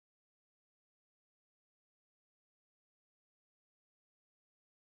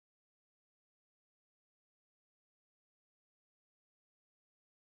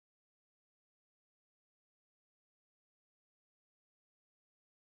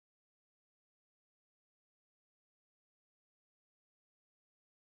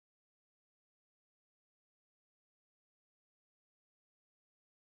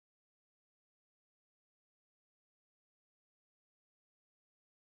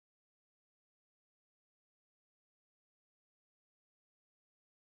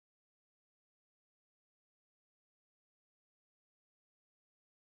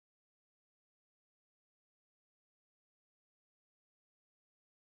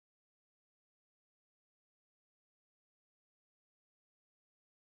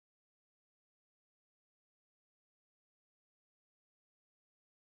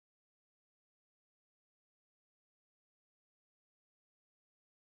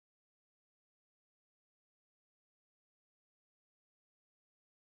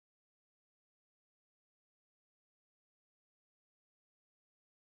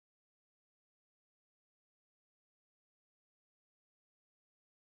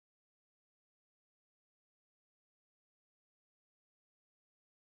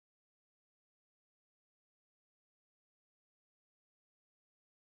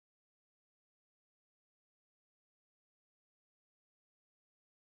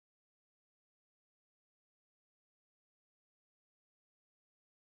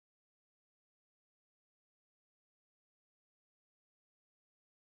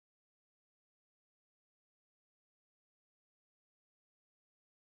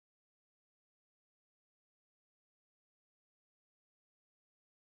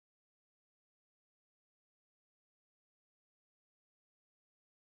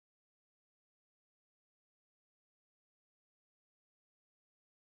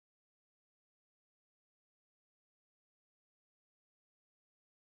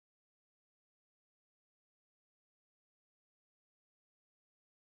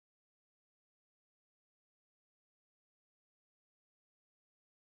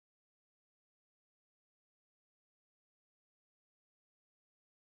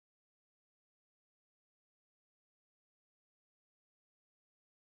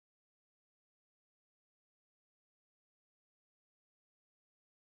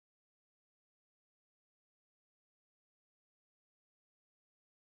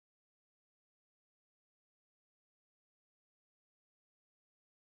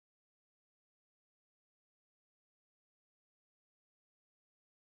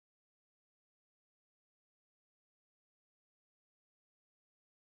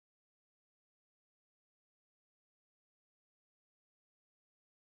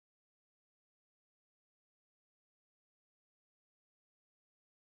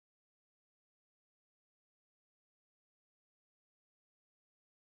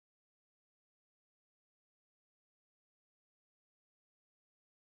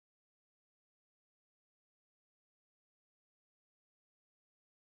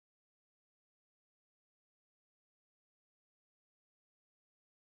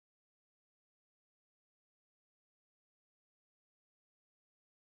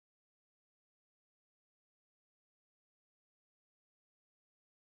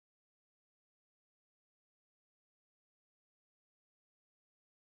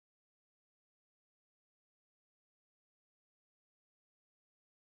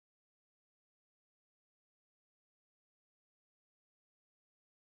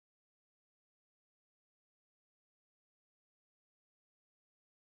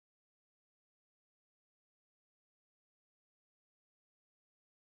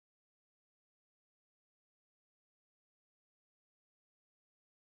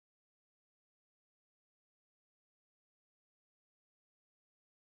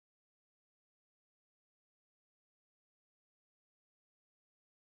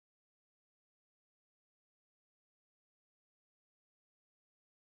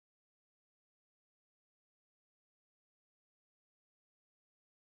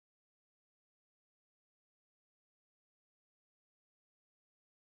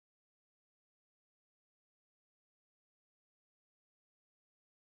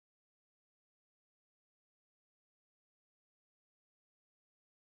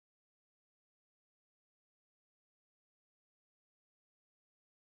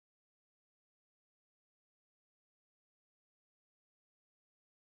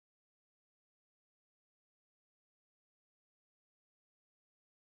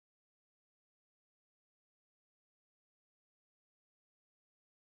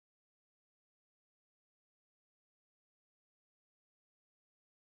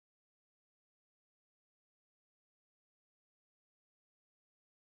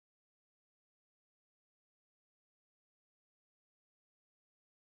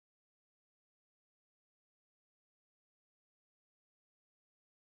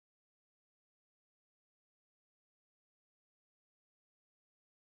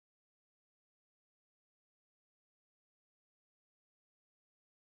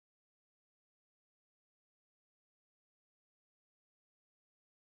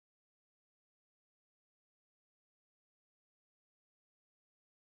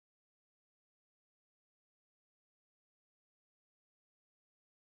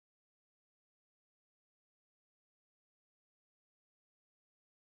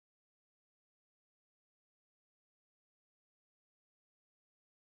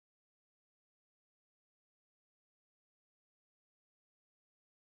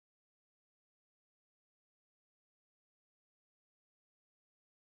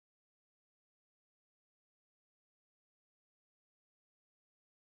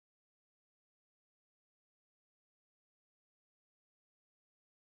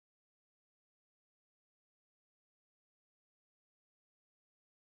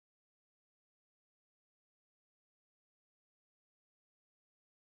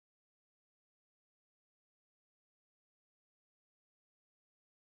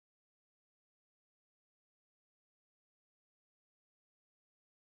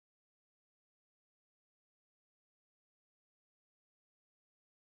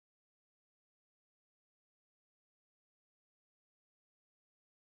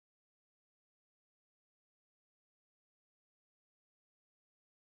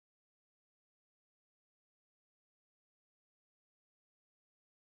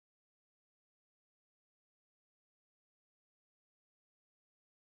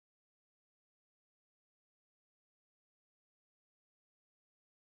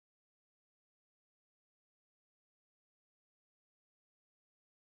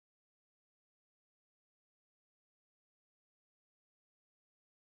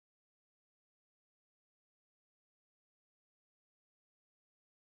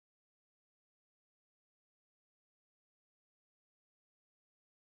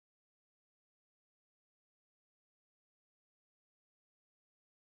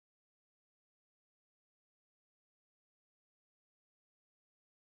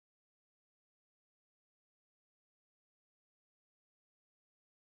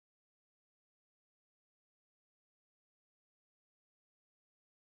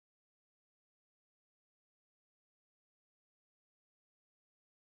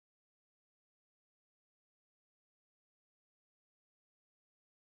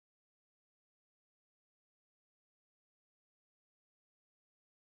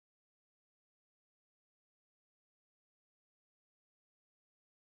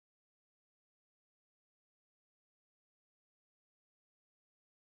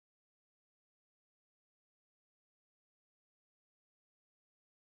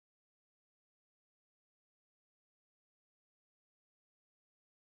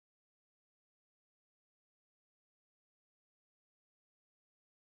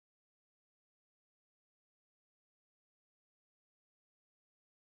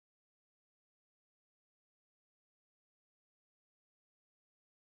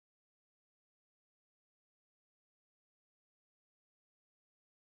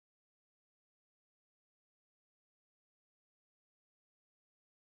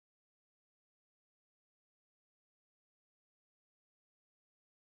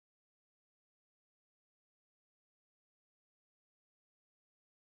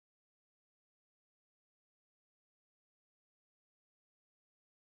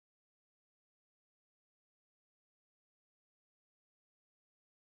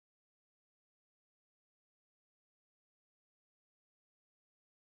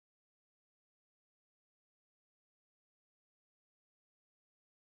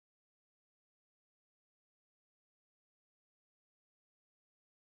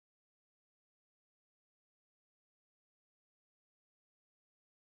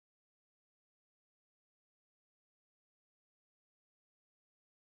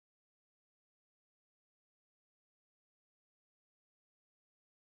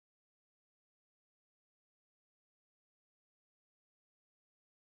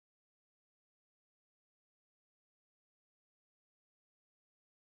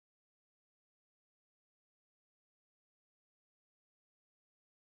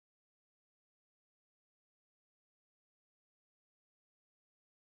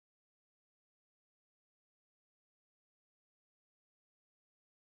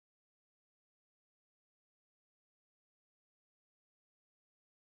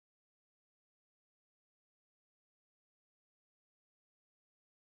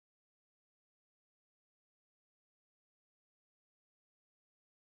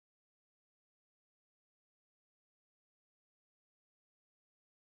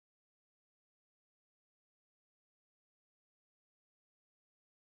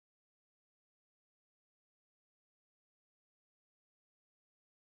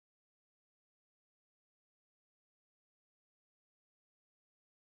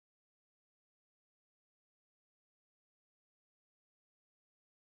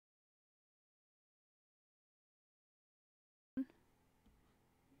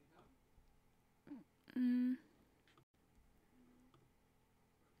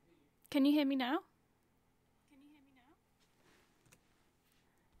Can you hear me now?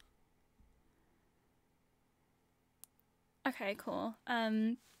 Okay, cool.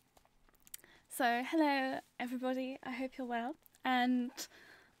 So hello everybody, I hope you're well. And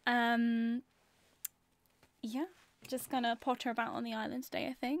yeah, just gonna potter about on the island today,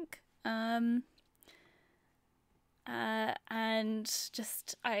 I think. And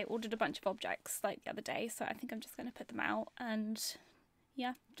just I ordered a bunch of objects like the other day, so I think I'm just gonna put them out and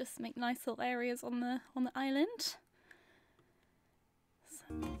yeah, just make nice little areas on the island. So.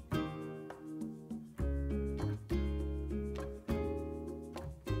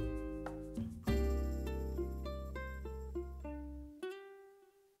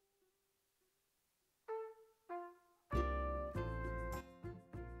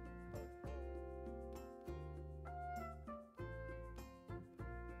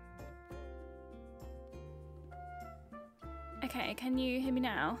 Okay, can you hear me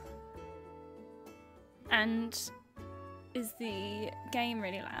now? And is the game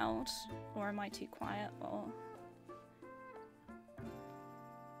really loud, or am I too quiet, or?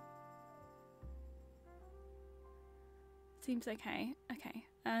 Seems okay. Okay.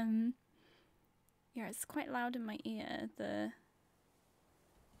 Yeah, it's quite loud in my ear, the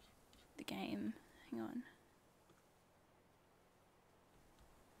game. Hang on.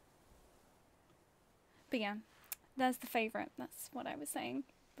 But yeah, there's the favourite. That's what I was saying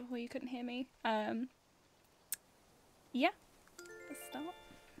before you couldn't hear me. Yeah, let's start.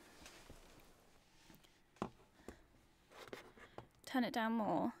 Turn it down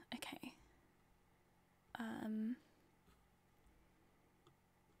more. Okay.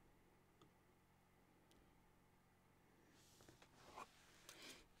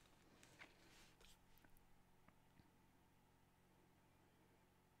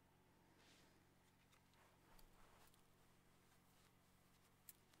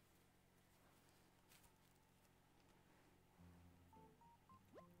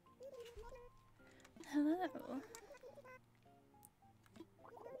 Hello.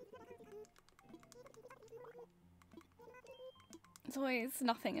 It's always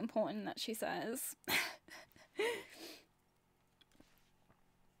nothing important that she says.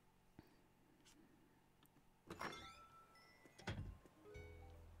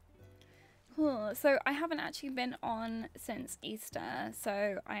 Cool. So I haven't actually been on since Easter,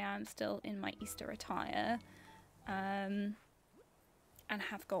 so I am still in my Easter attire. And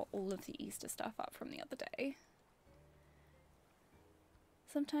have got all of the Easter stuff up from the other day.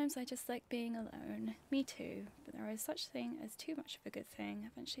 Sometimes I just like being alone. Me too. But there is such thing as too much of a good thing.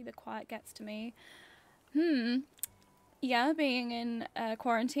 Eventually the quiet gets to me. Yeah, being in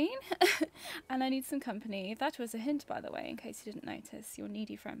quarantine. And I need some company. That was a hint, by the way, in case you didn't notice. Your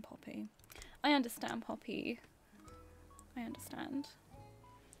needy friend Poppy. I understand, Poppy. I understand.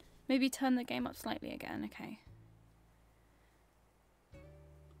 Maybe turn the game up slightly again. Okay.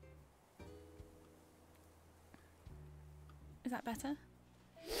 Is that better?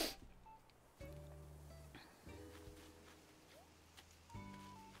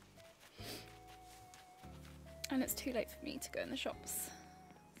 And it's too late for me to go in the shops,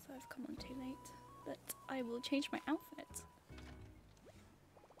 so I've come on too late, but I will change my outfit.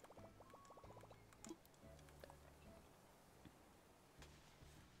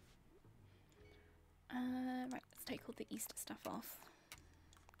 Right, let's take all the Easter stuff off.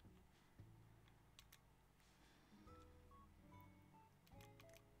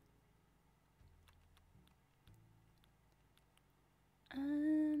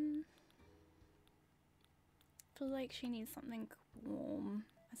 Feel like she needs something warm,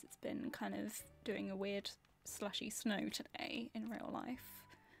 as it's been kind of doing a weird slushy snow today in real life.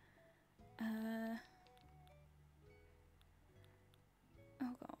 Oh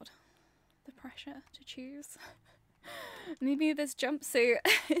god, the pressure to choose. Maybe this jumpsuit.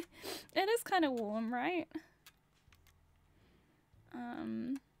 It is kind of warm, right?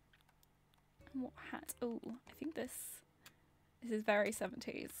 What hat? Oh, I think this is very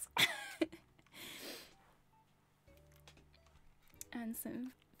 70s. And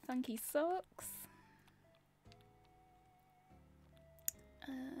some funky socks.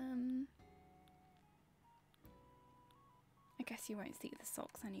 I guess you won't see the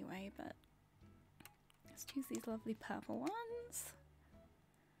socks anyway, but let's choose these lovely purple ones.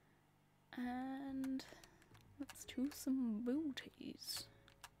 And let's choose some booties.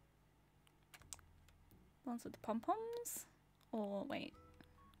 Ones with the pom-poms? Or wait,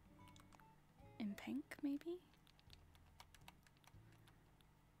 in pink maybe?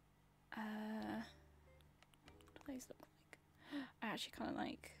 What do those look like? I actually kind of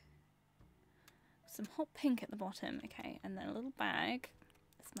like some hot pink at the bottom. Okay, and then a little bag.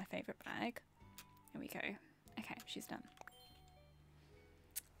 This is my favourite bag. Here we go. Okay, she's done.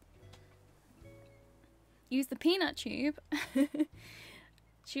 Use the peanut tube.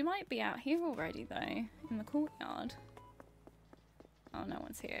 She might be out here already though, in the courtyard. Oh, no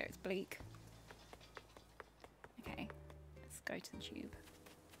one's here. It's bleak. Okay, let's go to the tube.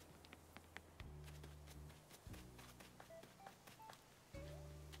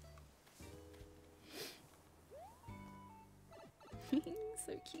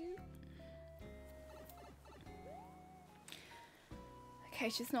 So cute. Okay,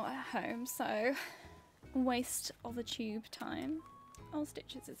 she's not at home, so waste of a tube time. Oh,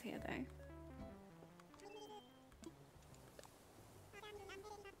 Stitches is here though.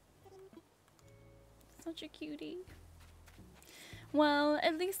 Such a cutie. Well,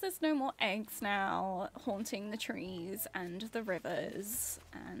 at least there's no more eggs now haunting the trees and the rivers,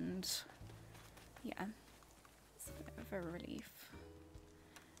 and yeah, it's a bit of a relief.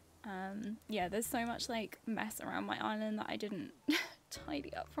 Yeah, there's so much like mess around my island that I didn't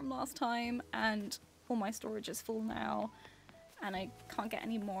tidy up from last time, and all my storage is full now, and I can't get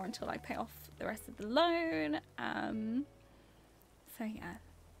any more until I pay off the rest of the loan. So yeah.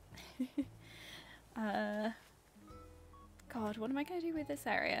 God, what am I going to do with this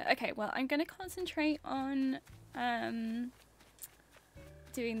area? Okay, well, I'm going to concentrate on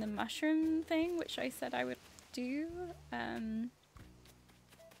doing the mushroom thing, which I said I would do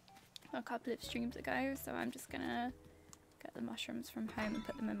a couple of streams ago. So I'm just going to get the mushrooms from home and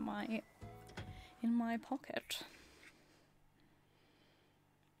put them in my pocket.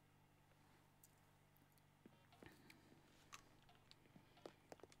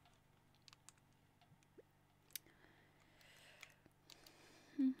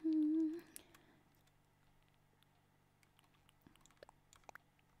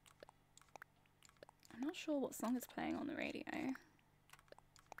 I'm not sure what song is playing on the radio.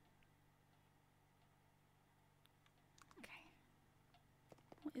 Okay.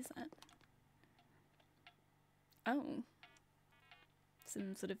 What is it? Oh.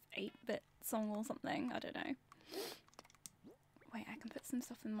 Some sort of 8-bit song or something. I don't know. Wait, I can put some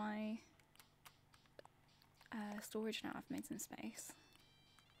stuff in my storage now. I've made some space.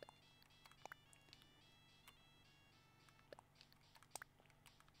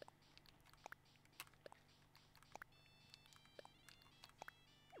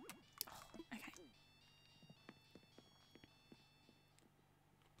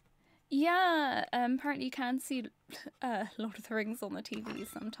 Yeah, apparently you can see Lord of the Rings on the TV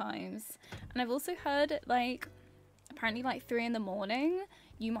sometimes. And I've also heard, like, apparently like 3 in the morning,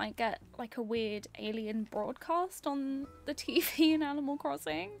 you might get like a weird alien broadcast on the TV in Animal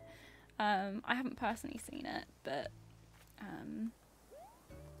Crossing. I haven't personally seen it, but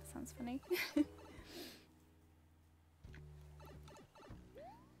sounds funny.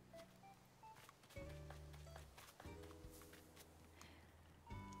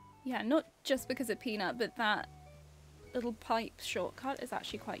 Yeah, not just because of Peanut, but that little pipe shortcut is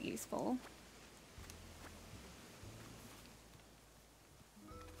actually quite useful.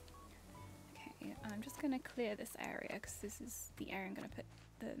 Okay, I'm just going to clear this area because this is the area I'm going to put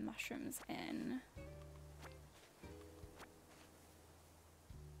the mushrooms in.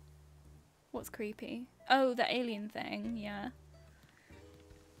 What's creepy? Oh, the alien thing, yeah.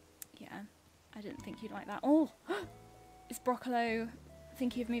 Yeah, I didn't think you'd like that. Oh, is Broccolo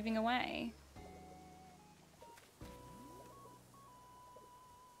thinking of moving away?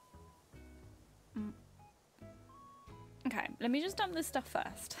 Okay, let me just dump this stuff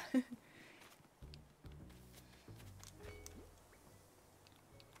first.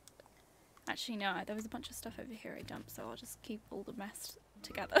 Actually, no, there was a bunch of stuff over here I dumped, so I'll just keep all the mess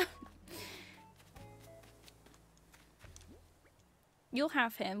together. You'll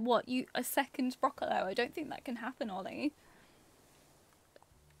have him. What, you a second Broccolo? I don't think that can happen, Ollie.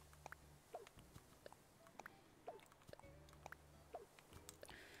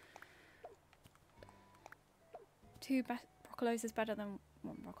 Two Broccolos is better than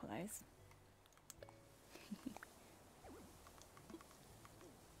 1 Broccolos.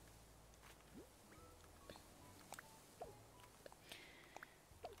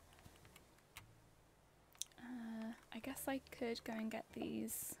 I guess I could go and get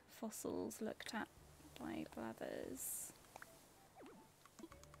these fossils looked at by Blathers.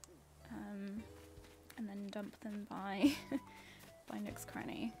 And then dump them by by Nook's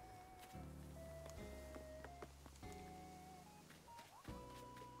Cranny.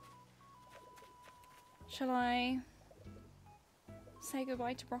 Shall I say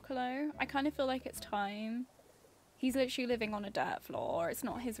goodbye to Broccolo? I kind of feel like it's time. He's literally living on a dirt floor. It's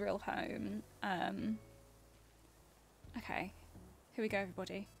not his real home. Okay. Here we go,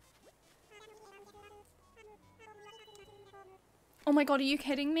 everybody. Oh my god, are you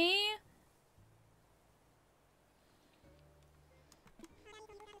kidding me?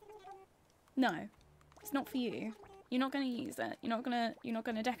 No. It's not for you. You're not gonna use it. You're not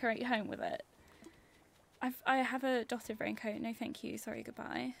gonna decorate your home with it. I have a dotted raincoat. No thank you. Sorry,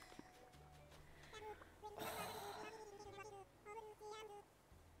 goodbye.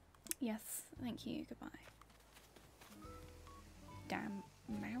 Yes, thank you, goodbye. Damn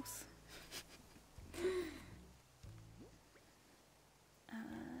mouse.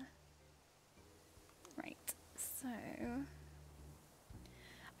 Right, so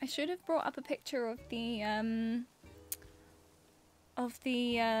I should have brought up a picture of the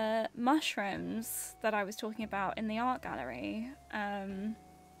mushrooms that I was talking about in the art gallery.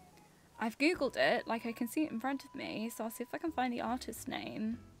 I've googled it, like I can see it in front of me, so I'll see if I can find the artist's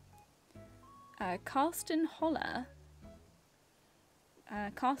name. Karsten Holler.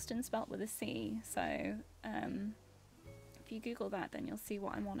 Karsten spelt with a C, so if you Google that then you'll see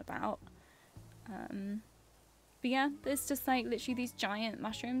what I'm on about. But yeah, there's just like literally these giant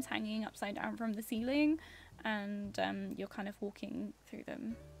mushrooms hanging upside down from the ceiling, and you're kind of walking through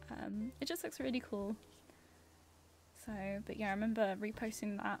them. It just looks really cool. So, but yeah, I remember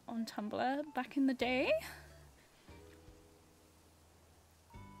reposting that on Tumblr back in the day.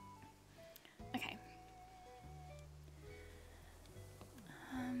 Okay.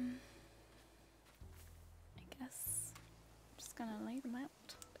 I guess I'm just gonna lay them out.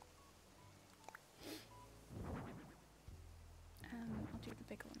 I'll do the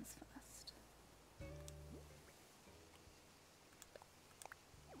big ones first.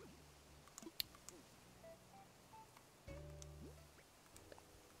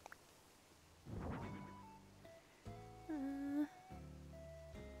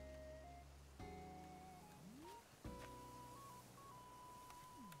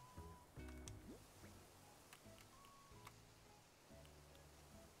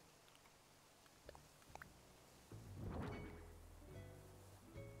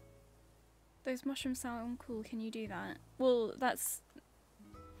 Those mushrooms sound cool, can you do that? Well, that's...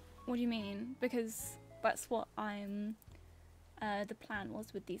 What do you mean? Because that's what I'm... the plan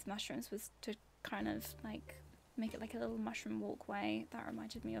was with these mushrooms, was to kind of like make it like a little mushroom walkway. That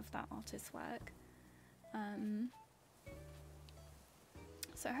reminded me of that artist's work.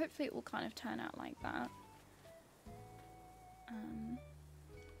 So hopefully it will kind of turn out like that.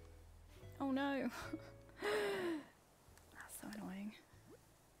 Oh no! That's so annoying.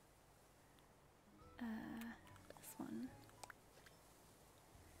 This one.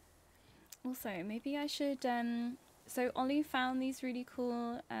 Also, maybe I should, so Ollie found these really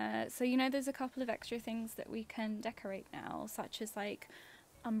cool, so you know there's a couple of extra things that we can decorate now, such as like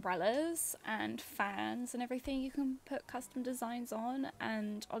umbrellas and fans and everything you can put custom designs on,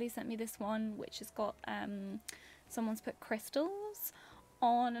 and Ollie sent me this one which has got, someone's put crystals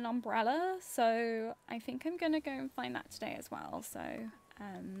on an umbrella, so I think I'm gonna go and find that today as well, so,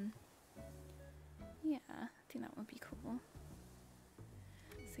 yeah, I think that would be cool.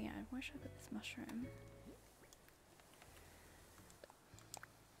 So yeah, where should I put this mushroom?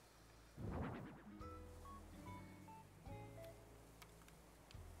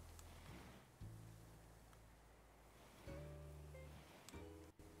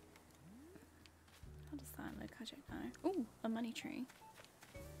 How does that look? I don't know. Ooh, a money tree.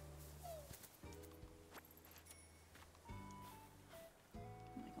 Oh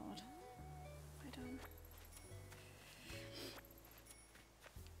my god. What have I done?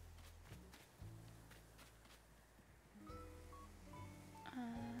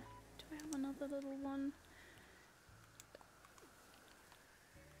 Do I have another little one?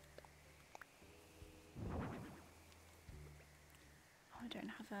 Oh, I don't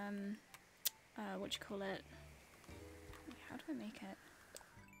have, what do you call it? Wait, how do I make it?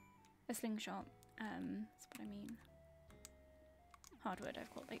 A slingshot, that's what I mean. Hardwood,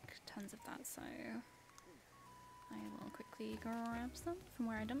 I've got like tons of that, so I will quickly grab some from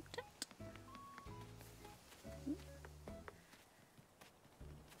where I dumped it. Ooh.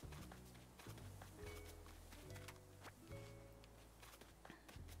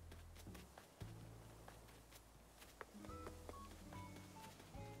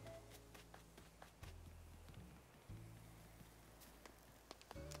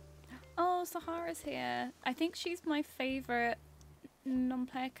 Oh, Sahara's here. I think she's my favourite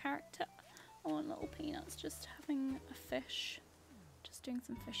non-player character. Oh, and little Peanut's just having a fish. Just doing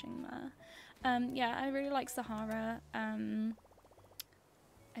some fishing there. Yeah, I really like Sahara.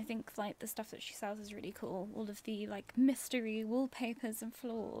 I think like the stuff that she sells is really cool. All of the like mystery wallpapers and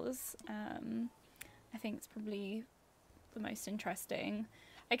floors. I think it's probably the most interesting.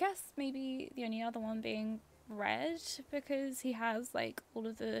 I guess maybe the only other one being Red, because he has like all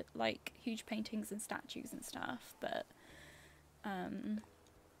of the like huge paintings and statues and stuff. But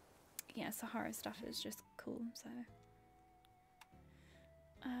yeah, Sahara stuff is just cool. So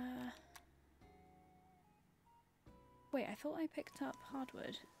wait, I thought I picked up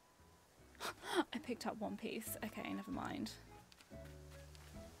hardwood. I picked up one piece. Okay, never mind.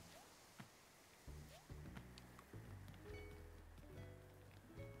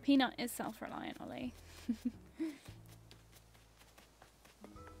 Peanut is self-reliant, Ollie.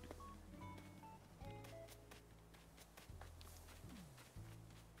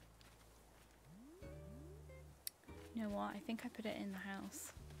 You know what? I think I put it in the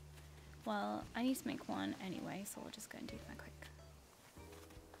house. Well, I need to make one anyway, so I'll just go and do that quick.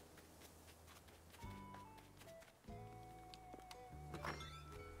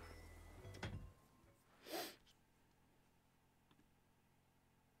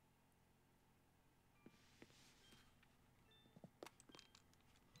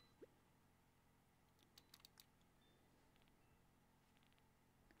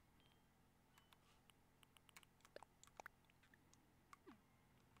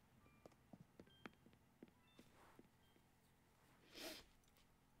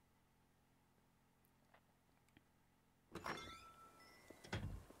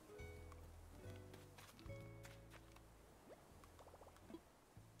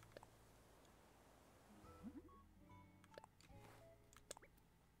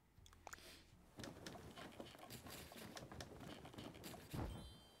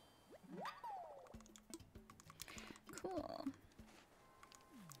 Cool.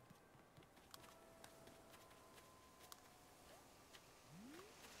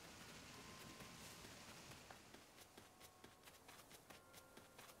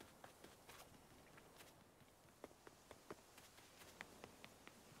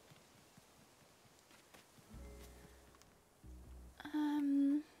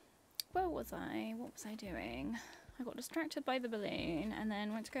 Where was I? What was I doing? I got distracted by the balloon and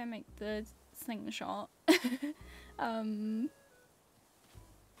then went to go and make the slingshot. Oh,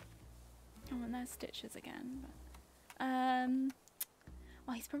 and there's Stitches again. But,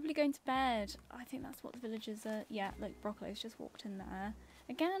 oh, he's probably going to bed. I think that's what the villagers are. Yeah, look, Broccoli's just walked in there.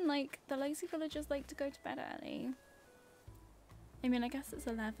 Again, like, the lazy villagers like to go to bed early. I mean, I guess it's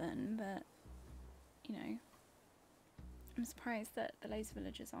 11, but, you know. I'm surprised that the lazy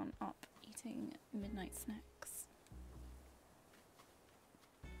villagers aren't up eating midnight snacks.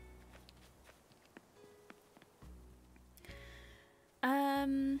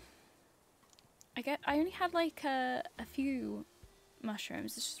 I only had like a few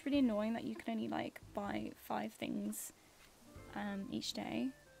mushrooms. It's just really annoying that you can only like buy 5 things each day.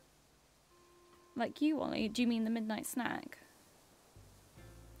 Like you, Ollie, do you mean the midnight snack?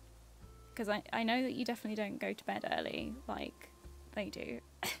 Because I know that you definitely don't go to bed early like they do.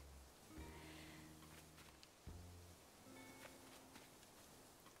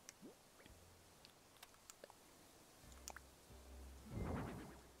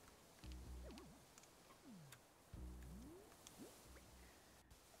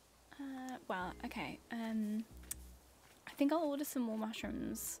 Well, okay. I think I'll order some more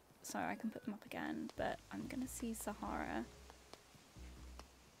mushrooms so I can put them up again, but I'm gonna see Sahara.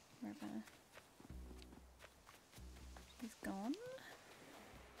 Wherever she's gone.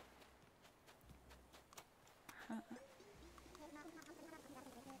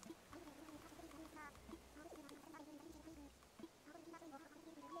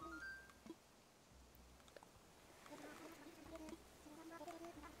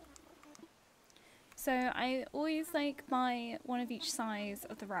 So I always like buy one of each size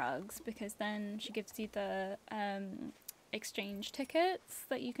of the rugs because then she gives you the exchange tickets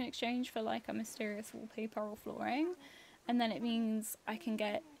that you can exchange for like a mysterious wallpaper or flooring, and then it means I can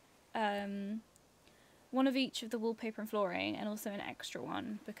get one of each of the wallpaper and flooring and also an extra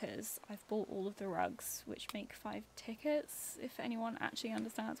one because I've bought all of the rugs, which make 5 tickets, if anyone actually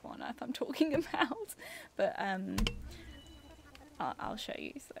understands what on earth I'm talking about. But I'll show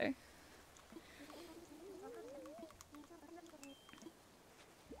you. So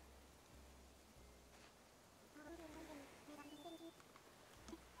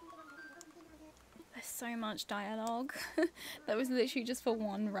there's so much dialogue. That was literally just for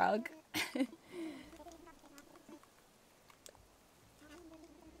one rug.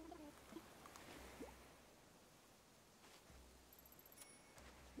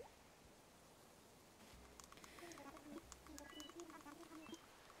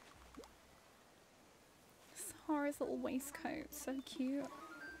 his little waistcoat. So cute.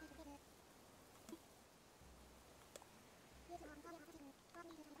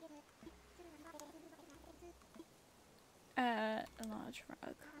 A large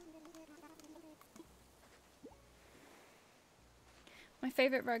rug. My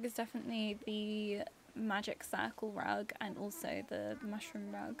favourite rug is definitely the magic circle rug and also the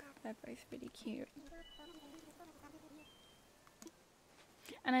mushroom rug. They're both really cute.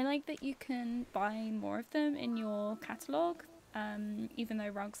 And I like that you can buy more of them in your catalogue, even though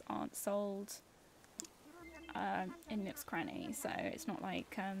rugs aren't sold in Nook's Cranny. So it's not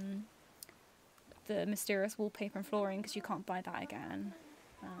like the mysterious wallpaper and flooring, because you can't buy that again.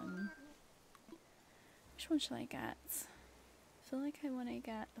 Which one should I get? I feel like I want to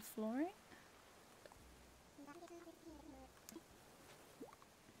get the flooring.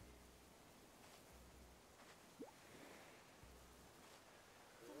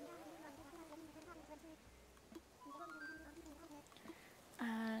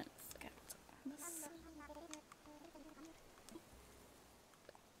 Let's get this.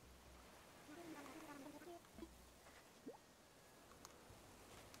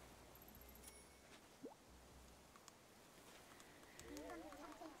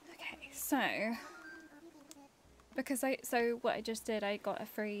 Okay, so because what I just did, I got a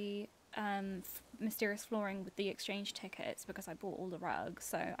free mysterious flooring with the exchange tickets because I bought all the rugs,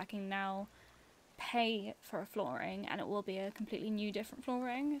 so I can now pay for a flooring and it will be a completely new different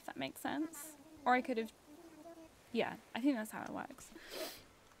flooring, if that makes sense. Or I could have, yeah, I think that's how it works.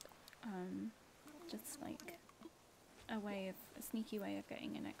 Just like a sneaky way of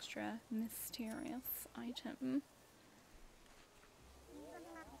getting an extra mysterious item.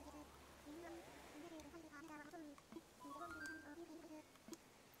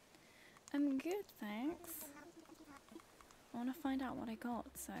 I'm good, thanks. I want to find out what I got,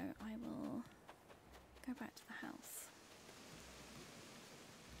 so I will go back to the house.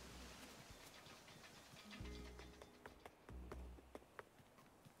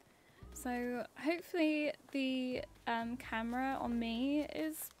 So hopefully the camera on me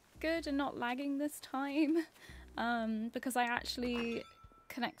is good and not lagging this time, because I actually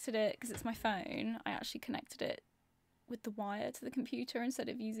connected it, because it's my phone, I actually connected it with the wire to the computer instead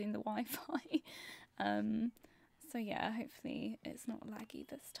of using the Wi-Fi. So yeah, hopefully it's not laggy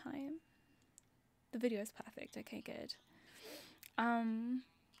this time. The video is perfect. Okay, good.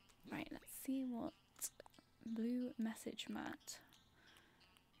 Right, let's see what blue message mat.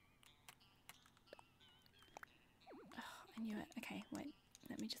 Oh, I knew it. Okay, wait.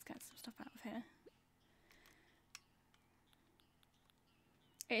 Let me just get some stuff out of here.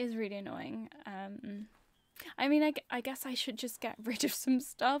 It is really annoying. I mean, I guess I should just get rid of some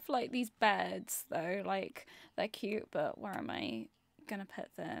stuff, like these beds, though. Like, they're cute, but where am I gonna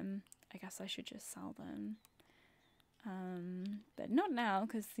put them? I guess I should just sell them. But not now,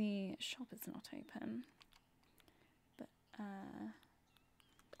 because the shop is not open. But, I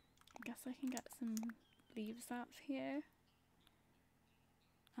guess I can get some leaves out of here.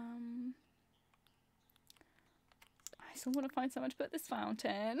 I still want to find somewhere to put this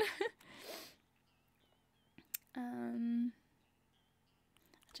fountain. I don't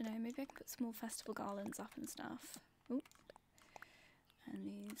know, maybe I can put small festival garlands up and stuff. Ooh. And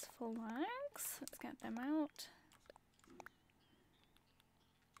these flags, let's get them out.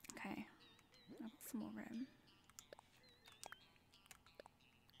 Okay, I've got some more room.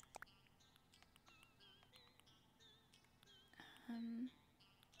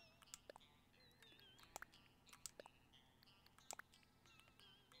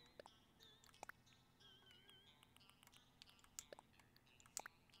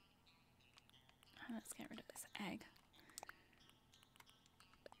 Let's get rid of this egg.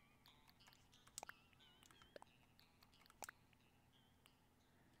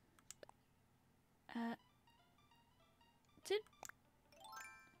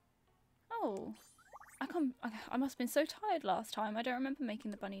 Oh, I must have been so tired last time. I don't remember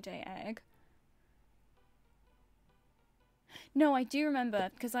making the bunny day egg. No, I do remember,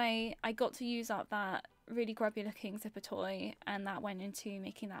 because I got to use up that really grubby looking zipper toy, and that went into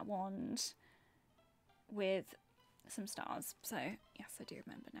making that wand with some stars. So yes, I do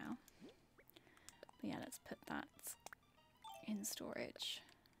remember now. But yeah, let's put that in storage.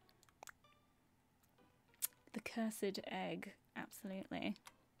 The cursed egg, absolutely.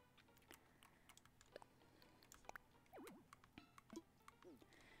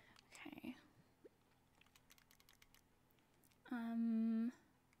 Okay.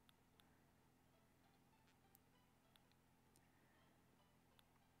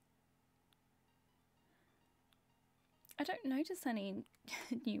 I don't notice any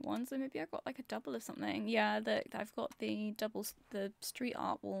new ones, so maybe I've got like a double of something. Yeah, I've got the the street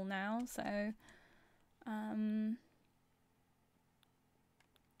art wall now, so don't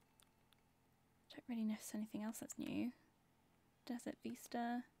really notice anything else that's new. Desert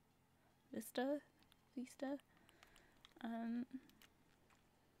Vista.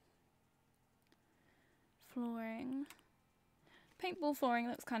 Flooring. Paintball flooring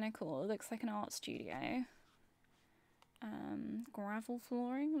looks kind of cool. It looks like an art studio. Gravel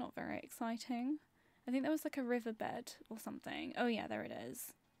flooring, not very exciting. I think there was like a riverbed or something. Oh yeah, there it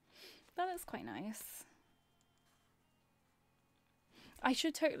is. That looks quite nice. I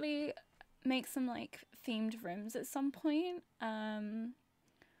should totally make some like themed rooms at some point.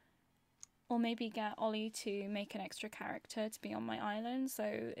 Or maybe get Ollie to make an extra character to be on my island, so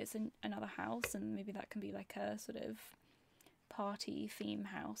it's in another house, and maybe that can be like a sort of party theme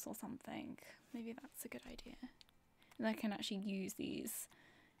house or something. Maybe that's a good idea. And I can actually use these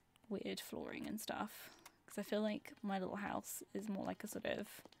weird flooring and stuff, because I feel like my little house is more like a sort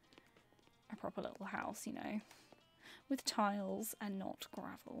of a proper little house, you know, with tiles and not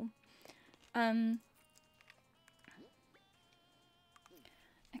gravel. Okay.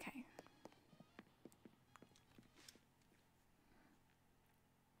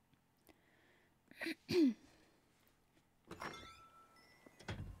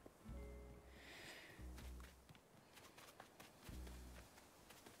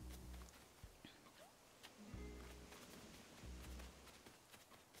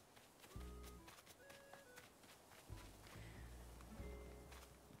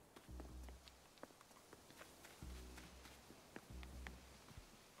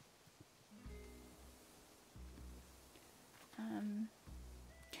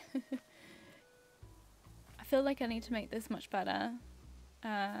 I feel like I need to make this much better.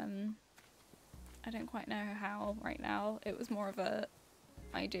 I don't quite know how right now. It was more of a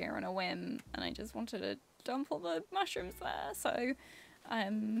idea and a whim, and I just wanted to dump all the mushrooms there, so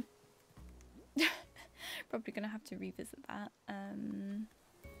probably gonna have to revisit that.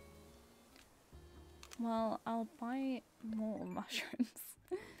 Well, I'll buy more mushrooms.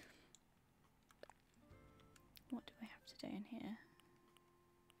 What do I have to do in here?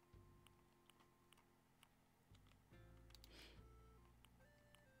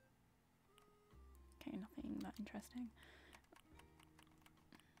 Okay, nothing that interesting.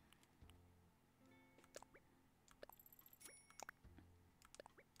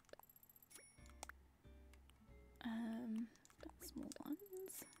 Small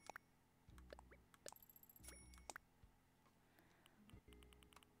ones.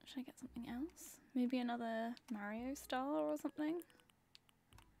 Should I get something else? Maybe another Mario star or something?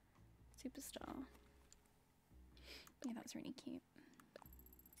 Superstar. Yeah, that's really cute.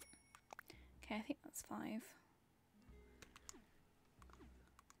 Okay, I think that's 5.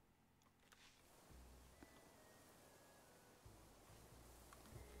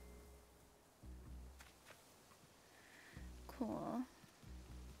 Cool.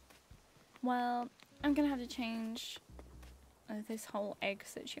 Well, I'm gonna have to change this whole egg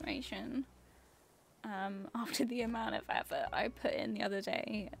situation after the amount of effort I put in the other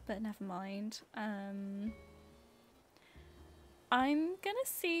day, but never mind. I'm gonna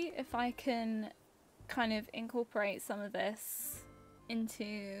see if I can kind of incorporate some of this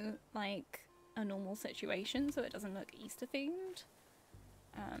into like a normal situation so it doesn't look Easter themed.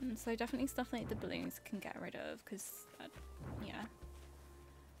 So definitely stuff like the balloons can get rid of, because yeah.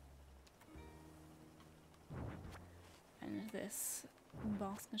 And this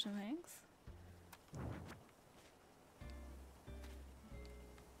basket of eggs.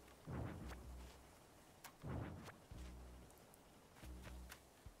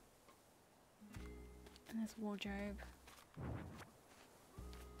 And this wardrobe.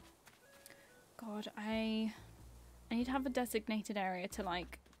 God, I need to have a designated area to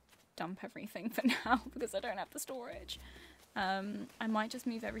like dump everything for now because I don't have the storage. I might just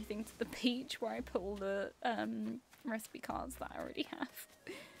move everything to the beach where I put all the recipe cards that I already have.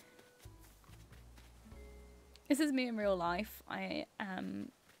 This is me in real life. I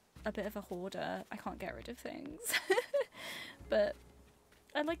am a bit of a hoarder. I can't get rid of things. But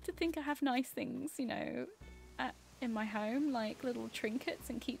I like to think I have nice things, you know, in my home, like little trinkets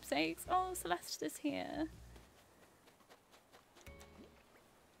and keepsakes. Oh, Celeste is here.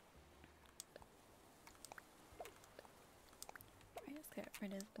 Right, let's get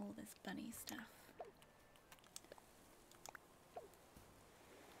rid of all this bunny stuff.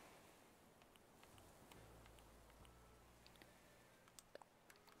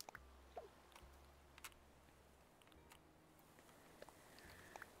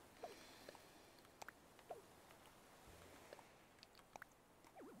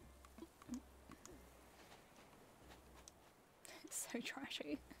 very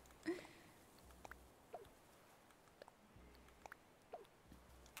trashy.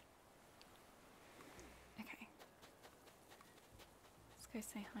 Okay. Let's go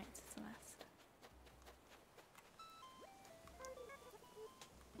say hi to Celeste.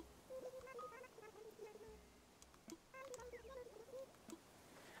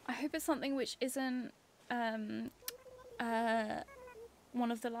 I hope it's something which isn't one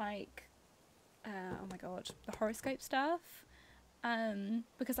of the like oh my god, the horoscope stuff,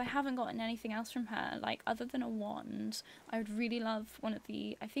 because I haven't gotten anything else from her, like other than a wand. I would really love one of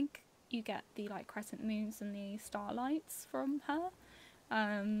the, I think you get the like crescent moons and the starlights from her,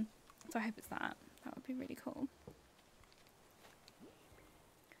 so I hope it's that. That would be really cool.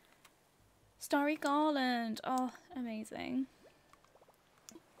 Starry garland, oh amazing.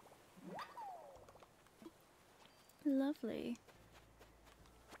 Lovely.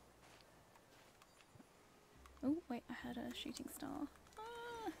 Oh, wait, I had a shooting star.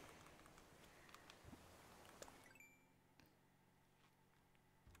 Ah.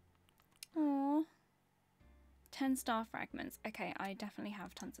 Aww. 10 star fragments. Okay, I definitely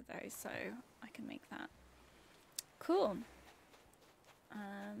have tons of those, so I can make that. Cool.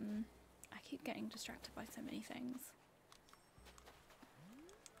 I keep getting distracted by so many things.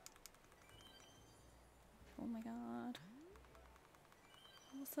 Oh my god.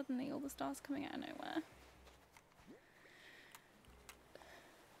 Oh, suddenly all the stars coming out of nowhere.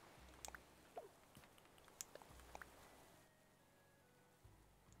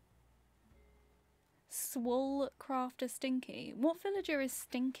 Swole Crafter Stinky. What villager is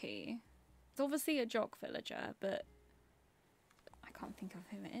Stinky? It's obviously a jock villager, but I can't think of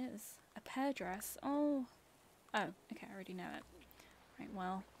who it is. A pear dress. Oh. Oh, okay, I already know it. Right,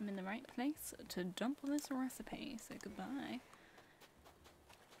 well, I'm in the right place to dump on this recipe, so goodbye.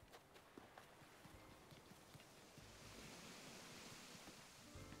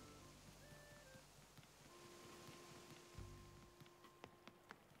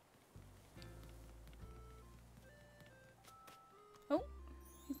 Oh,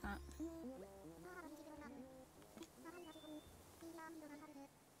 who's that?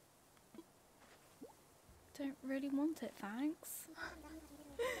 Don't really want it, thanks.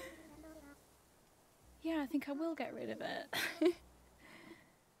 Yeah, I think I will get rid of it.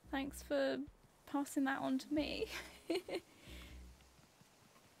 Thanks for passing that on to me.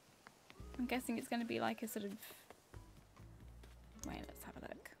 I'm guessing it's going to be like a sort of... Wait, let's have a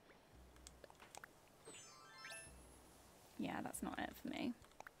look. Yeah, that's not it for me.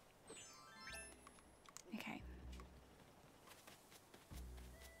 Okay.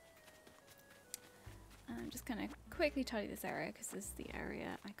 I'm just going to quickly tidy this area because this is the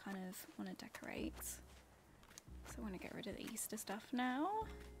area I kind of want to decorate. So I want to get rid of the Easter stuff now.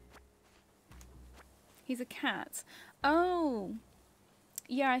 He's a cat. Oh!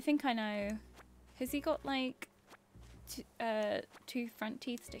 Yeah, I think I know. Has he got like two front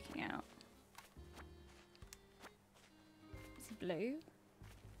teeth sticking out? Is he blue?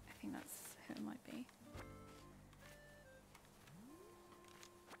 I think that's who it might be.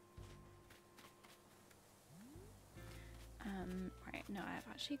 Right, no, I've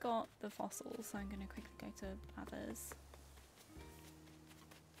actually got the fossils, so I'm going to quickly go to others.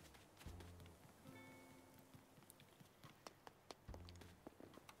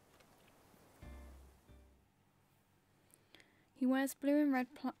 He wears blue and red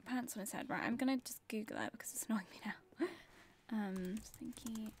pants on his head. Right, I'm going to just Google it because it's annoying me now.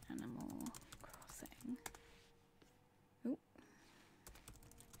 Stinky Animal Crossing. Ooh.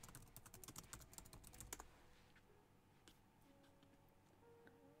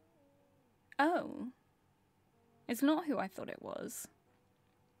 Oh. It's not who I thought it was.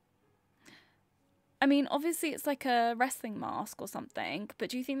 I mean, obviously it's like a wrestling mask or something, but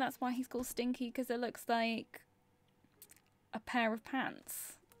do you think that's why he's called Stinky? Because it looks like a pair of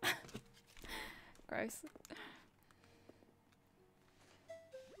pants. Gross.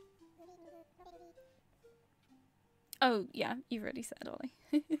 Oh, yeah, you've already said, Ollie.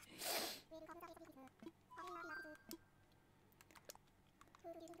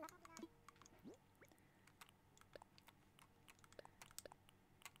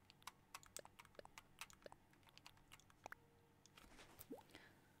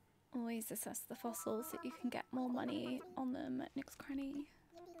 Always assess the fossils so you can get more money on them at Nick's Cranny.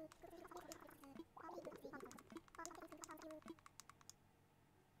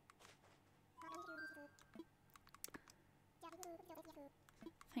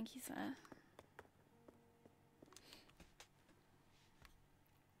 Thank you, sir.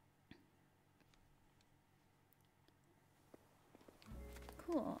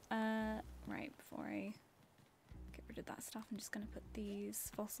 Cool. Right, before I get rid ordered that stuff. I'm just going to put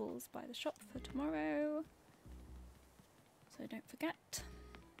these fossils by the shop for tomorrow, so don't forget.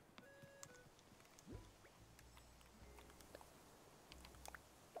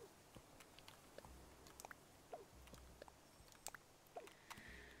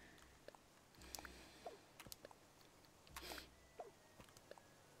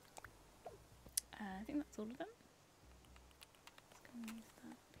 I think that's all of them. Just going to use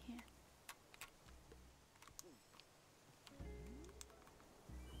that up here.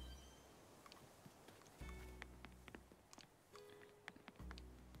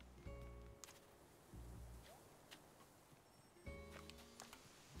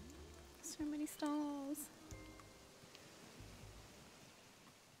 So many stars.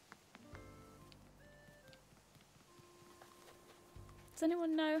 Does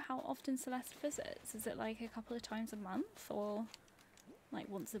anyone know how often Celeste visits? Is it like a couple of times a month or like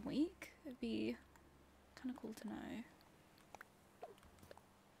once a week? It'd be kind of cool to know.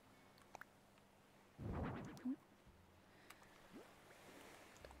 Ooh.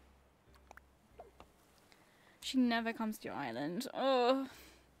 She never comes to your island. Oh,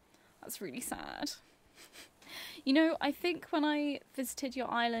 that's really sad. You know, I think when I visited your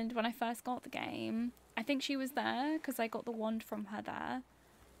island when I first got the game, I think she was there because I got the wand from her there.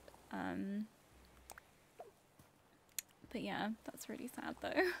 But yeah, that's really sad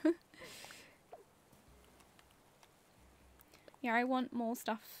though. Yeah, I want more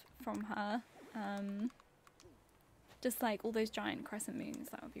stuff from her. Just like all those giant crescent moons,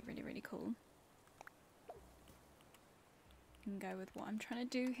 that would be really, really cool. Can go with what I'm trying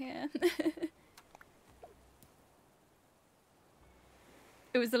to do here.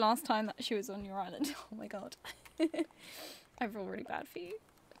 It was the last time that she was on your island. Oh my god. I feel really bad for you. I'm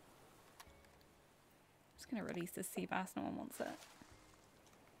just going to release this sea bass, no one wants it.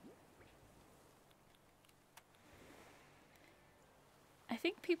 I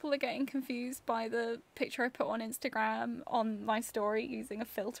think people are getting confused by the picture I put on Instagram on my story using a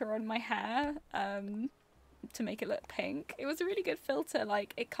filter on my hair to make it look pink. It was a really good filter,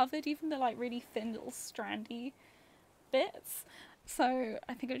 like it covered even the like really thin little strandy bits. So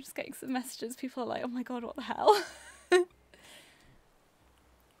I think I'm just getting some messages. People are like, oh my god, what the hell?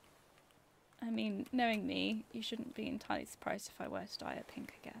 I mean, knowing me, you shouldn't be entirely surprised if I were to dye it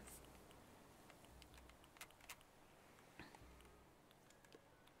pink, I guess.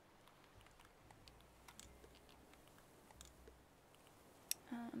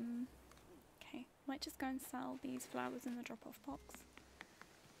 Okay, might just go and sell these flowers in the drop-off box.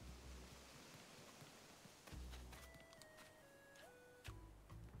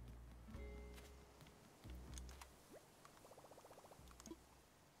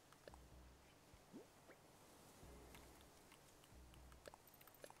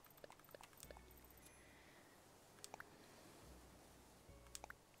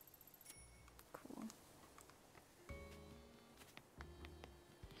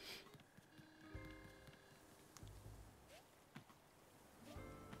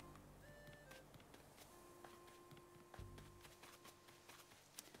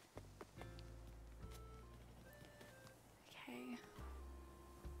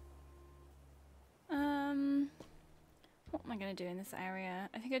 What am I going to do in this area?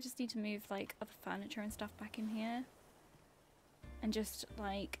 I think I just need to move like other furniture and stuff back in here. And just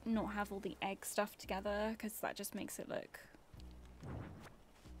like not have all the egg stuff together because that just makes it look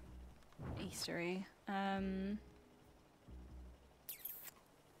Eastery. I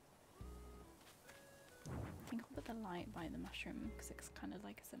think I'll put the light by the mushroom because it's kind of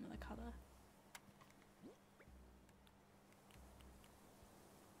like a similar colour.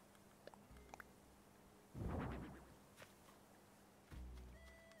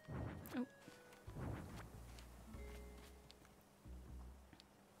 Oh.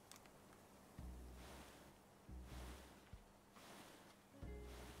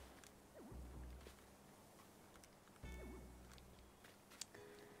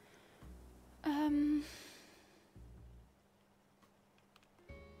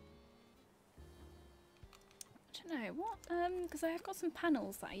 I don't know, what, because I have got some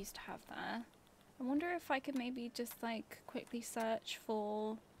panels that I used to have there. I wonder if I could maybe just like quickly search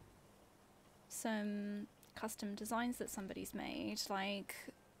for some custom designs that somebody's made. Like,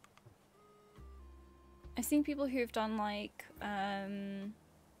 I've seen people who have done like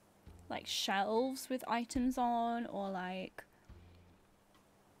shelves with items on, or like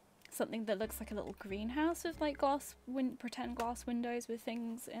something that looks like a little greenhouse with like pretend glass windows with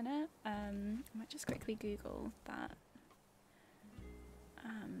things in it. I might just quickly Google that.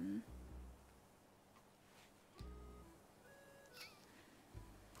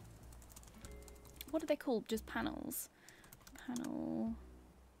 what are they called? Just panels. Panel.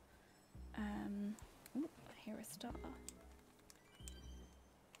 Ooh, I hear a star.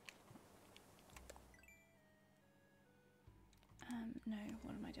 No,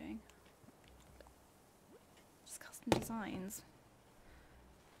 what am I doing? Just custom designs.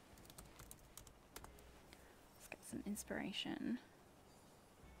 Let's get some inspiration.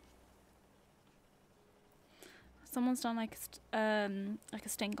 Someone's done like a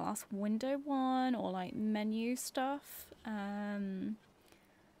stained glass window one, or like menu stuff.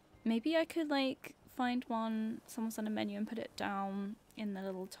 Maybe I could like find one, someone's done a menu and put it down in the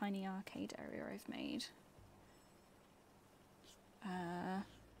little tiny arcade area I've made.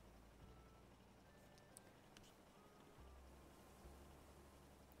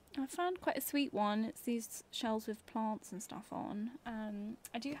 I found quite a sweet one. It's these shells with plants and stuff on.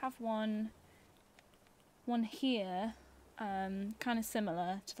 I do have one here, kind of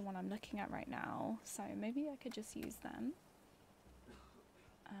similar to the one I'm looking at right now, so maybe I could just use them.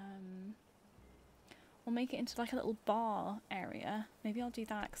 Or make it into like a little bar area. Maybe I'll do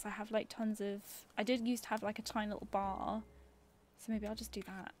that because I have like tons of... I did used to have like a tiny little bar, so maybe I'll just do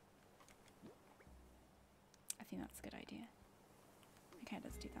that. I think that's a good idea. Okay,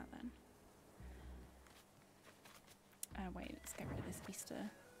 let's do that then. Wait, let's get rid of this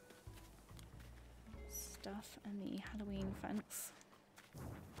Easter stuff and the Halloween fence.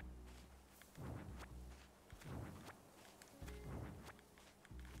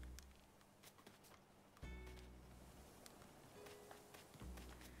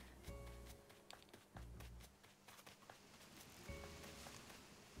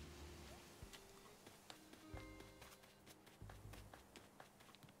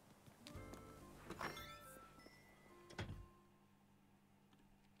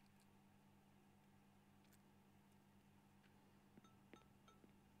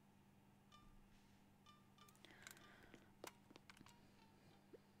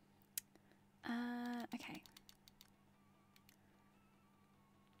 Okay.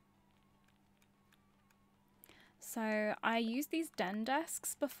 So I used these den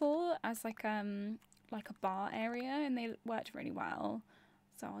desks before as like a bar area, and they worked really well.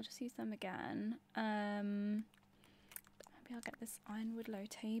 So I'll just use them again. Maybe I'll get this ironwood low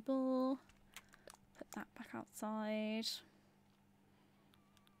table, put that back outside.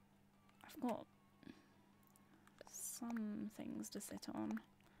 I've got some things to sit on.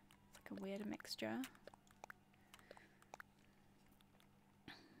 It's like a weird mixture.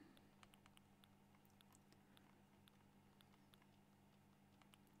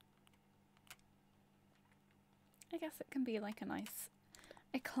 I guess it can be like a nice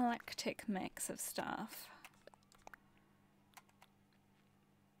eclectic mix of stuff.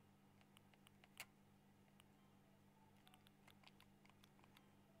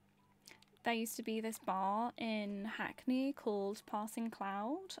 There used to be this bar in Hackney called Passing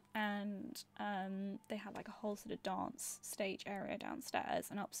Cloud, and they had like a whole sort of dance stage area downstairs,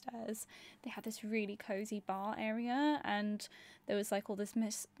 and upstairs they had this really cozy bar area, and there was like all this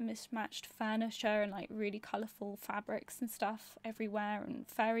mismatched furniture and like really colourful fabrics and stuff everywhere, and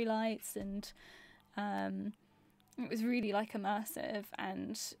fairy lights, and it was really like immersive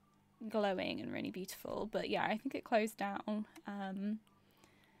and glowing and really beautiful. But yeah, I think it closed down.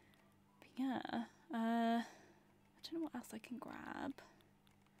 Yeah, I don't know what else I can grab.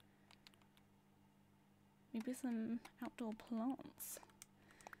 Maybe some outdoor plants.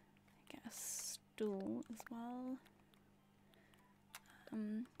 I get a stool as well.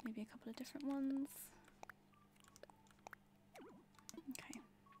 Maybe a couple of different ones. Okay.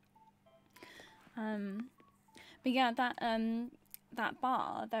 But yeah, that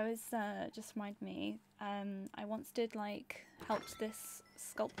bar, there was just reminded me. I once did helped this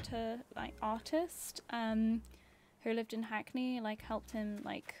sculptor artist who lived in Hackney, helped him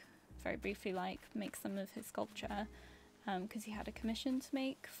very briefly make some of his sculpture because he had a commission to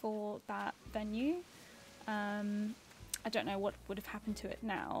make for that venue. I don't know what would have happened to it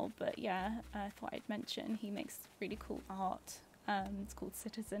now, but yeah, I thought I'd mention he makes really cool art. It's called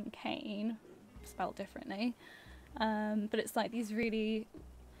Citizen Kane, spelled differently, but it's these really,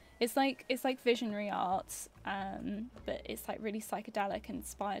 it's like visionary art, but it's really psychedelic,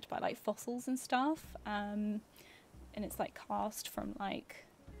 inspired by fossils and stuff, and it's cast from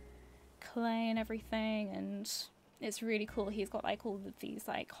clay and everything, and it's really cool. He's got all of these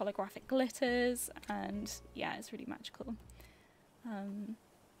holographic glitters, and yeah, it's really magical.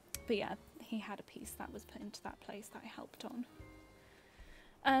 But yeah, he had a piece that was put into that place that I helped on.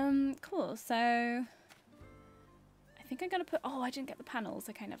 Cool, so I think I'm gonna put, oh, I didn't get the panels,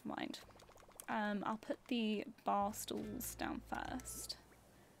 okay, never mind. I'll put the bar stools down first.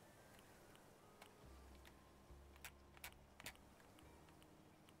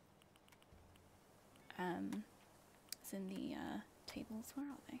 It's in the tables. Where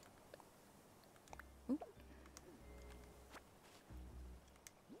are they? Ooh.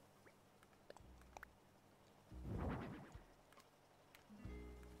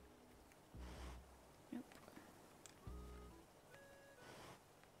 Nope.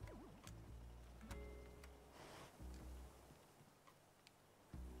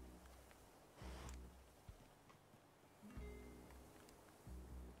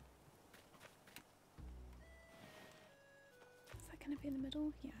 Is that going to be in the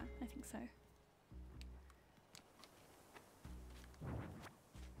middle? Yeah, I think so.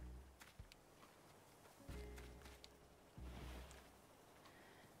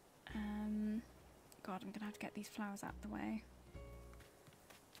 God, I'm gonna have to get these flowers out of the way.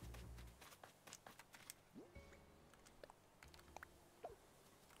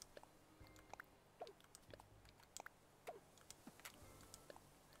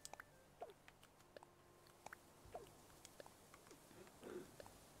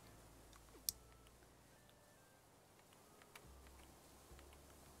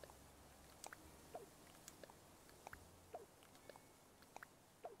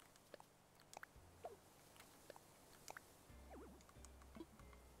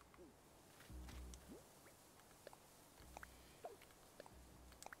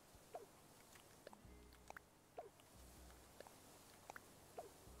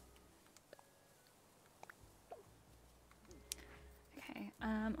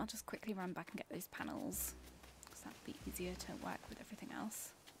 I'll just quickly run back and get those panels, because that'd be easier to work with everything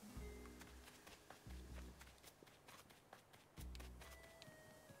else.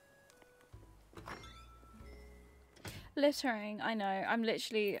 Littering, I know. I've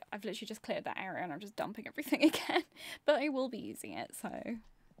literally just cleared that area and I'm just dumping everything again. But I will be using it, so.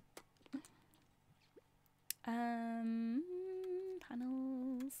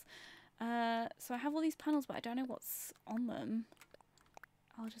 Panels. So I have all these panels, but I don't know what's on them.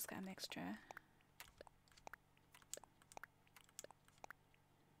 I'll just get a mixture.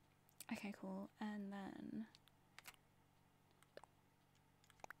 Okay, cool. And then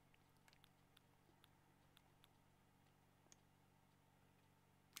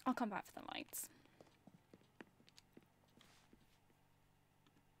I'll come back for the lights.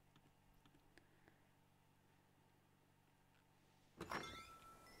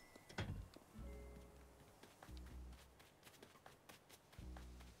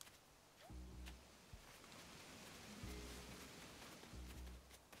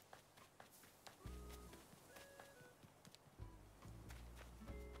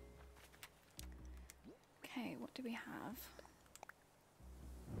 Okay, what do we have?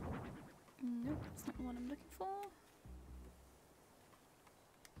 Nope, that's not the one I'm looking for.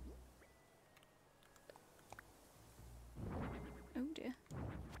 Oh dear.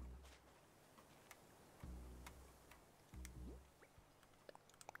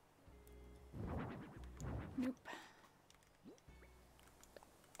 Nope.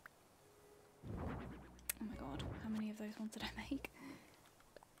 Oh my god, how many of those ones did I make?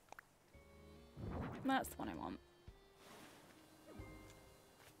 That's the one I want.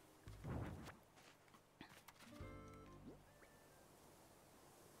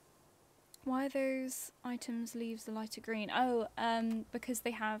 Why are those items leaves the lighter green? Oh, because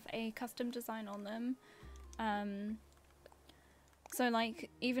they have a custom design on them. So like,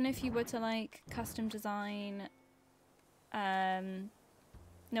 even if you were to like custom design, no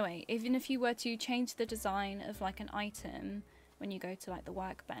wait, even if you were to change the design of like an item when you go to like the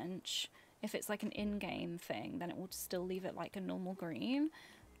workbench, if it's like an in-game thing, then it will still leave it like a normal green.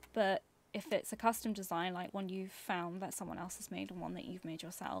 But if it's a custom design, like one you've found that someone else has made and one that you've made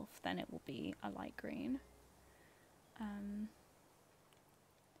yourself, then it will be a light green. Oh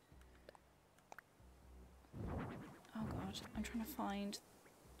god, I'm trying to find...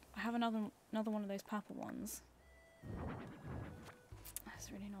 I have another one of those purple ones.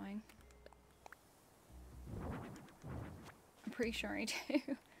 That's really annoying. I'm pretty sure I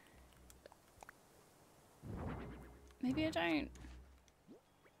do. Maybe I don't.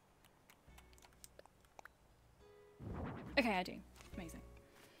 Okay, I do. Amazing.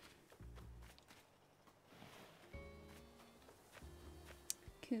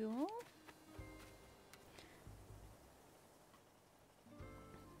 Cool.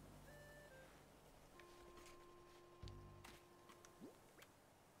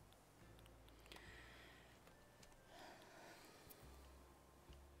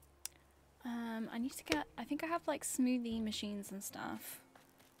 I need to get, I think I have like smoothie machines and stuff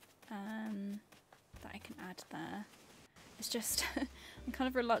that I can add there. It's just, I'm kind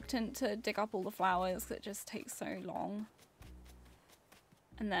of reluctant to dig up all the flowers because it just takes so long.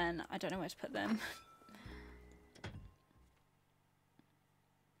 And then I don't know where to put them.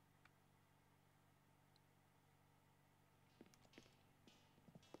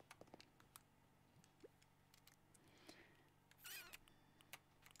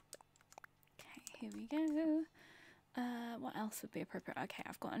 Here we go. What else would be appropriate? Okay,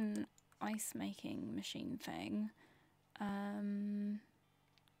 I've got an ice making machine thing.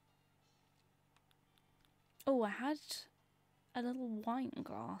 Oh, I had a little wine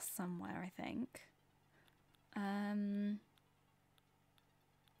glass somewhere, I think.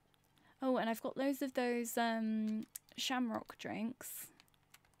 Oh, and I've got loads of those shamrock drinks.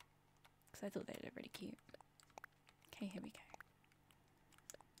 Because I thought they looked really cute. Okay, here we go.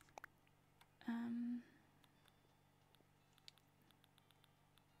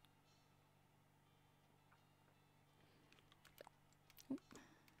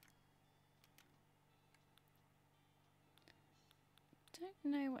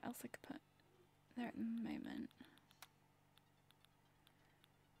 Don't know what else I could put there at the moment.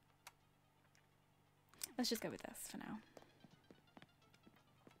 Let's just go with this for now.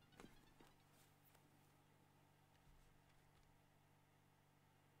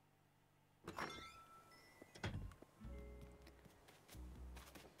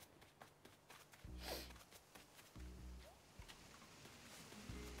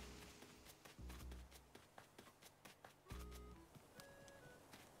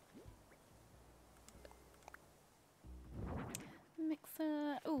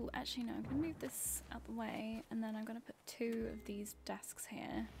 Mixer. Oh, actually no, I'm going to move this out the way and then I'm going to put 2 of these desks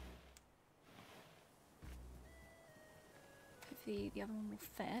here. Hopefully the other one will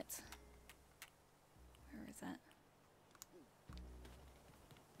fit. Where is it?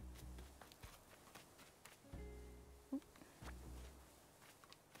 Oop.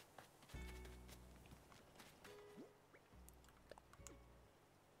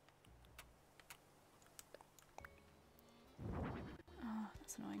 Oh,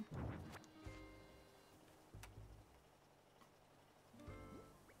 that's annoying.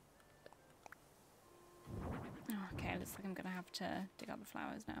 Oh, okay, looks like I'm gonna have to dig up the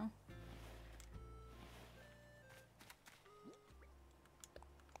flowers now.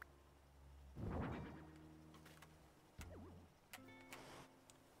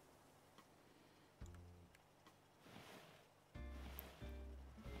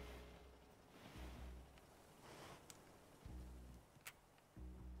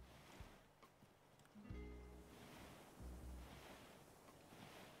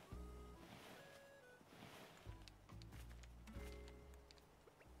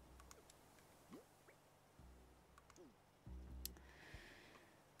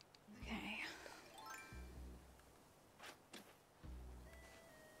 Okay.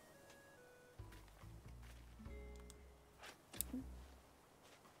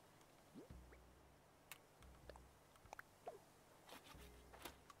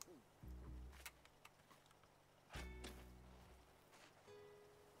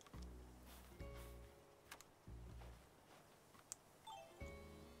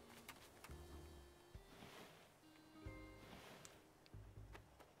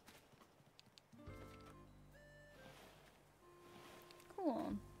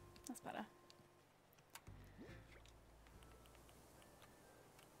 Cool. That's better.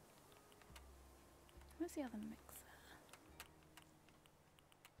 Where's the other mixer?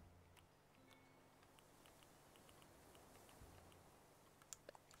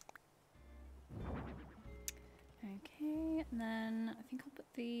 Okay, and then I think I'll put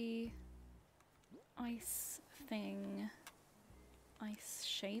the ice thing, ice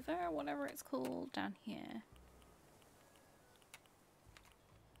shaver, whatever it's called, down here.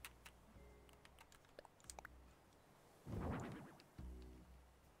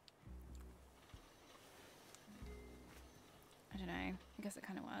 I don't know, I guess it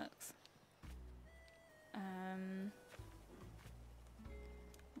kind of works.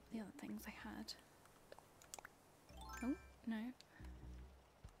 What were the other things I had? Oh, no.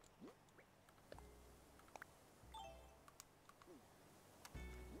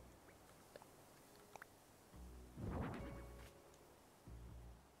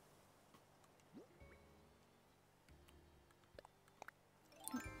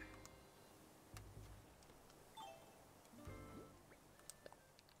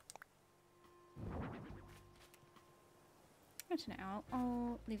 I don't know,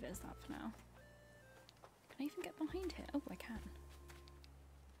 I'll leave it as that for now. Can I even get behind here? Oh, I can.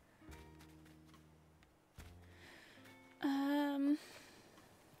 I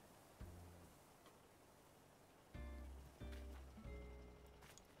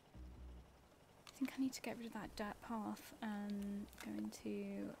think I need to get rid of that dirt path and go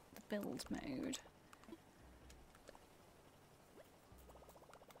into the build mode.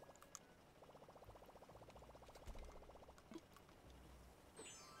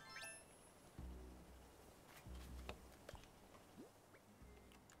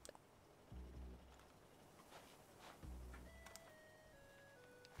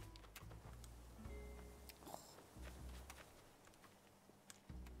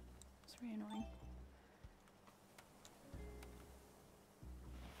 Really annoying.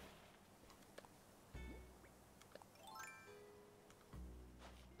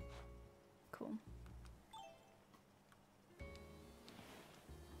 Cool.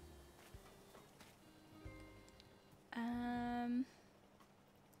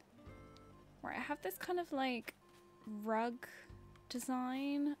 Right, I have this kind of like rug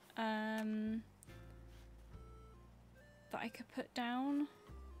design that I could put down.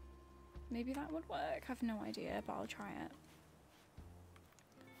 Maybe that would work. I have no idea, but I'll try it.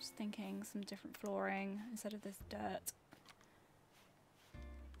 Just thinking some different flooring instead of this dirt.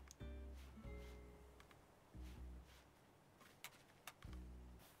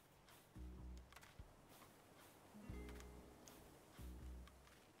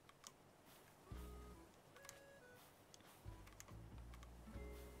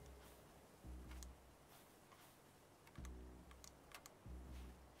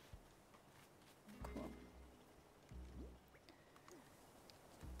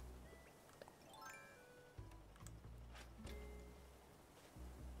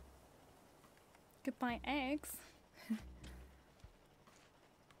 Goodbye, eggs.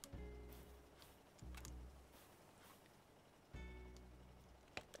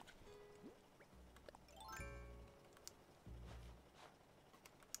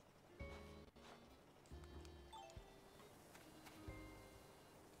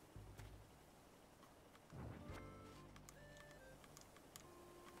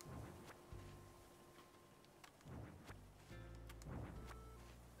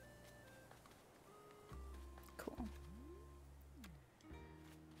 Cool.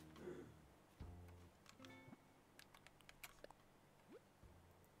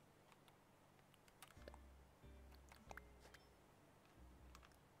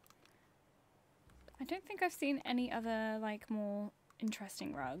 I don't think I've seen any other like more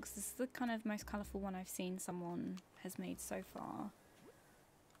interesting rugs. This is the kind of most colourful one I've seen someone has made so far.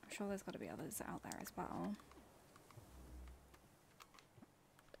 I'm sure there's got to be others out there as well.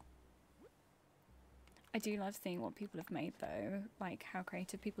 I do love seeing what people have made though, like how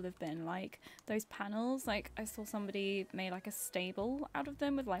creative people have been. Like those panels, like I saw somebody made like a stable out of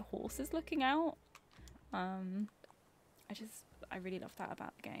them with like horses looking out. I really love that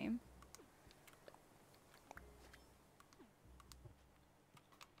about the game.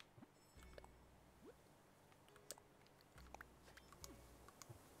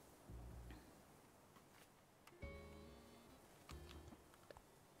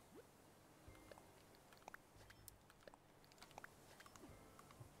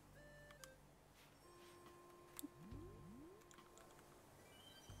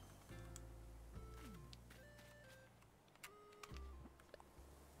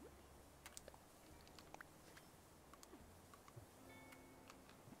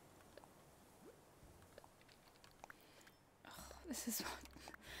 This is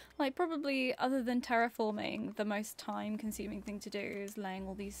like probably, other than terraforming, the most time consuming thing to do is laying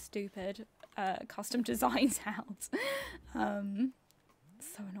all these stupid custom designs out.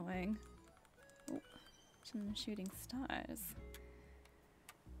 So annoying. Oh, some shooting stars.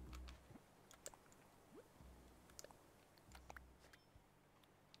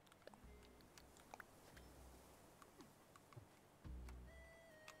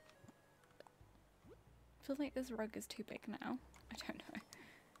 I feel like this rug is too big now. I don't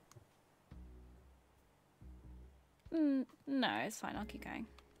know. No, it's fine. I'll keep going.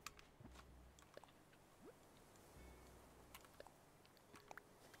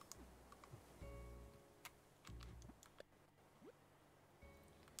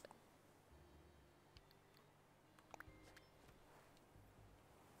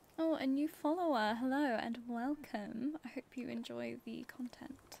 Oh, a new follower. Hello and welcome. I hope you enjoy the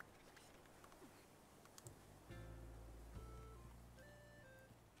content.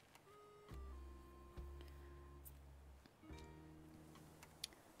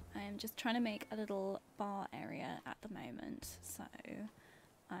 I'm just trying to make a little bar area at the moment, so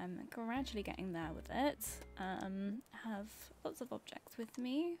I'm gradually getting there with it. Have lots of objects with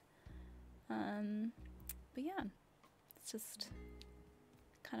me, but yeah, it's just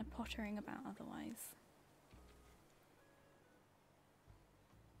kind of pottering about otherwise.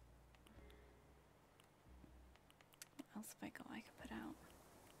 What else have I got I could put out?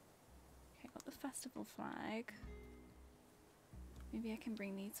 Okay, got the festival flag. Maybe I can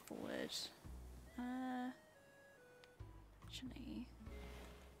bring these forward. Actually,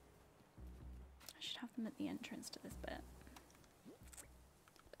 I should have them at the entrance to this bit.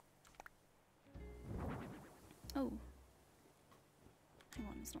 Oh. Hang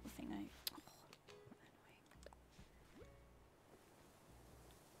on, it's not the thing I... Oh, annoying.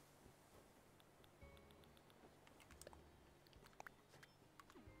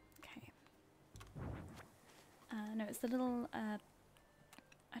 the little, I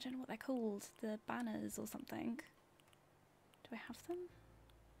don't know what they're called, the banners or something. Do I have them?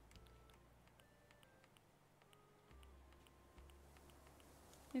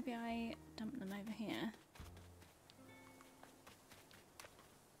 Maybe I dump them over here.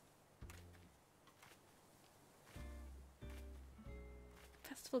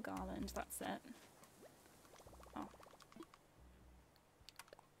 Festival garland, that's it. Oh.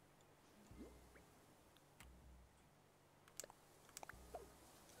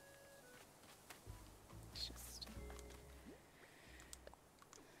 It's just...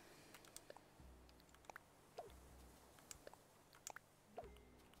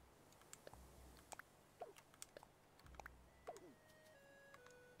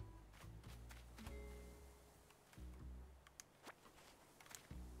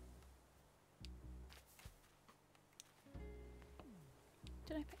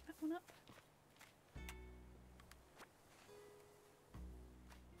 Did I pick that one up?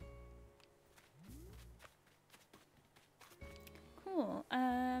 Cool.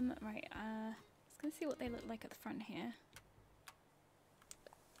 Right, let's go see what they look like at the front here.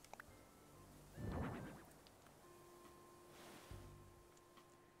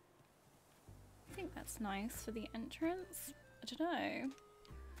 I think that's nice for the entrance. I don't know.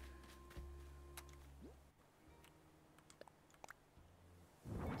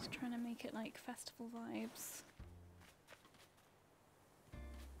 Just trying to make it like festival vibes.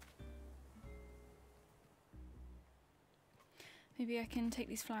 Maybe I can take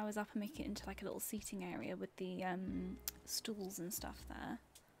these flowers up and make it into like a little seating area with the stools and stuff there.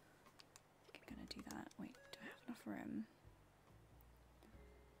 I think I'm gonna do that. Wait, do I have enough room?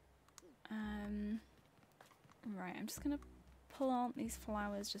 Right, I'm just gonna pull out these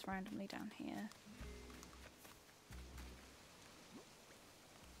flowers just randomly down here.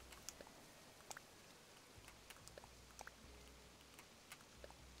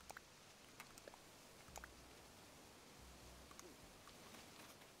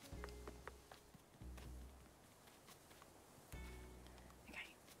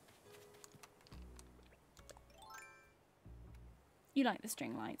 You like the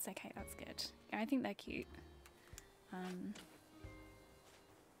string lights, okay, that's good. Yeah, I think they're cute.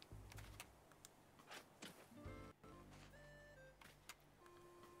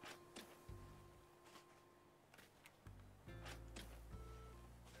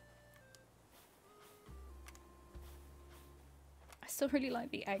 I still really like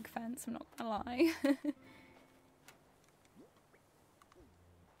the egg fence, I'm not gonna lie.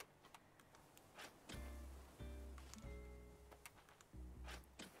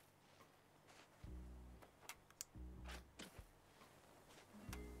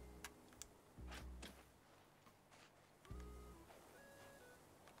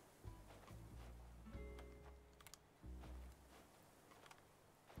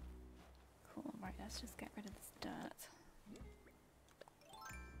 Cool, right, let's just get rid of this dirt.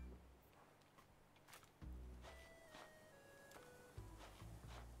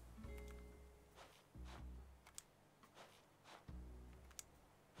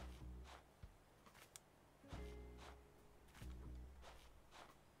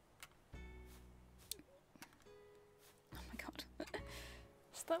 Oh my god.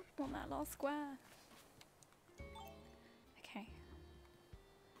 Just want that last square. Okay.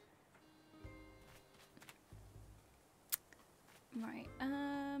 Right,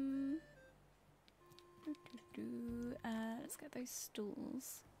 let's get those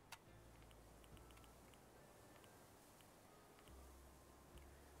stools.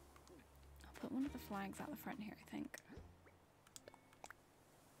 I'll put one of the flags out the front here, I think.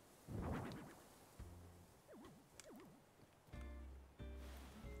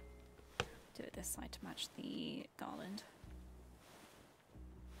 Do it this side to match the garland.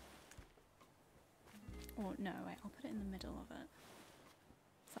 Or no, wait, I'll put it in the middle of it.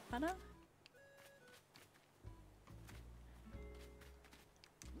 Is that better?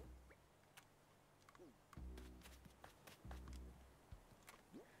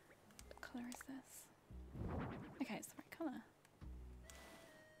 What colour is this? Okay, it's the right colour.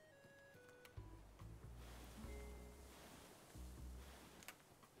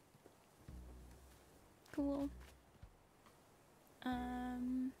 Cool.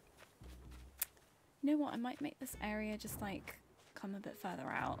 You know what, I might make this area just like come a bit further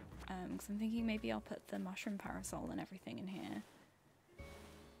out, because I'm thinking maybe I'll put the mushroom parasol and everything in here.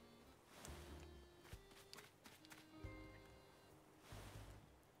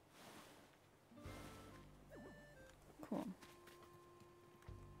 Cool.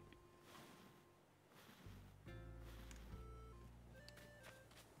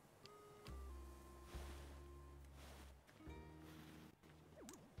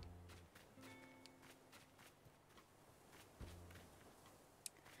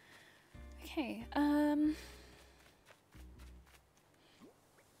 Okay, can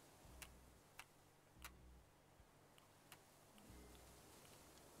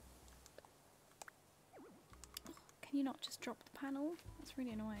you not just drop the panel? That's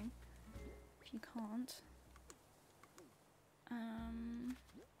really annoying. If you can't.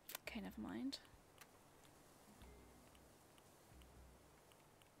 Okay, never mind.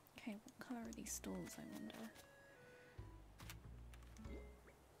 Okay, what colour are these stalls, I wonder?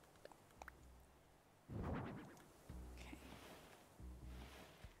 Okay.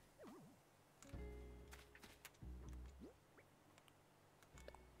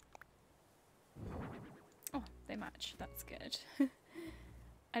 Oh, they match. That's good.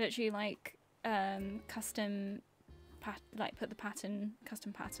 I literally like custom put the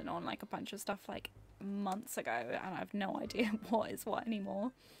custom pattern on like a bunch of stuff like months ago, and I have no idea what is what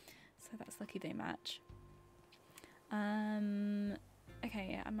anymore. So that's lucky they match. Okay,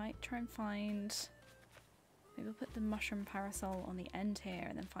 yeah, I might try and find. Maybe I'll put the mushroom parasol on the end here,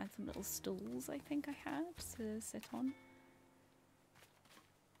 and then find some little stools I think I had to sit on.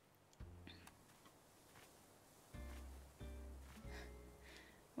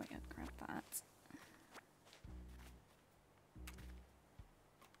 Wait, I'll grab that.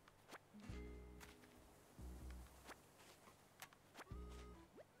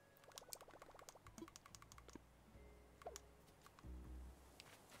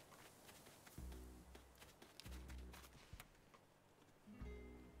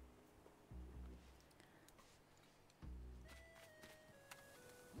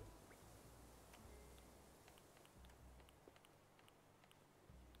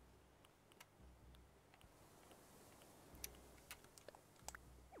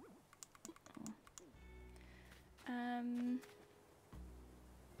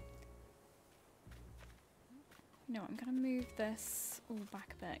 No, I'm gonna move this all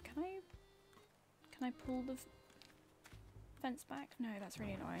back a bit. Can I pull the fence back? No, that's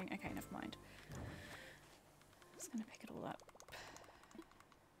really annoying. Okay, never mind. Just gonna pick it all up.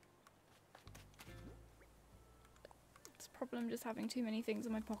 It's a problem just having too many things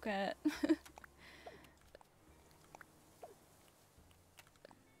in my pocket.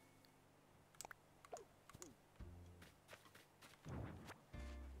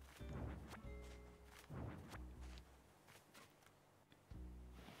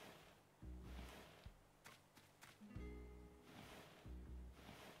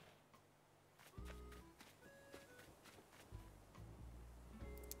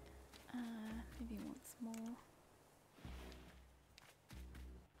 Maybe once more.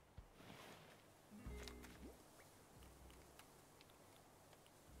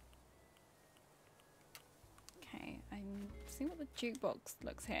 Okay, I'm seeing what the jukebox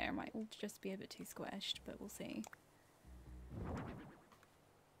looks here. It might all just be a bit too squished, but we'll see.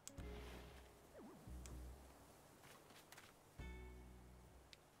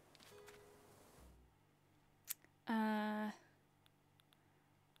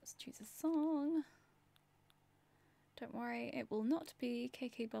 Let's choose a song. Don't worry, it will not be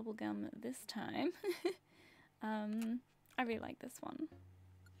KK Bubblegum this time. I really like this one.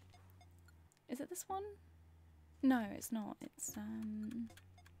 Is it this one? No, it's not. It's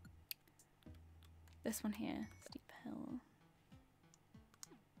this one here, Steep Hill.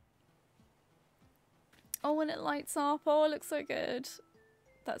 Oh, and it lights up. Oh, it looks so good.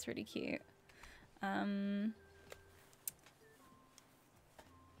 That's really cute. Okay,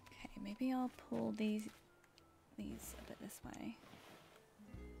 maybe I'll pull these a bit this way.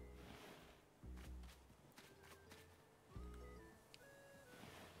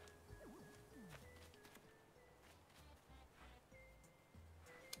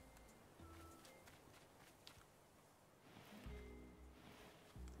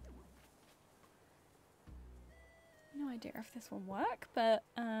 No idea if this will work, but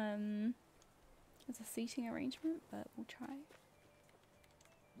it's a seating arrangement, but we'll try.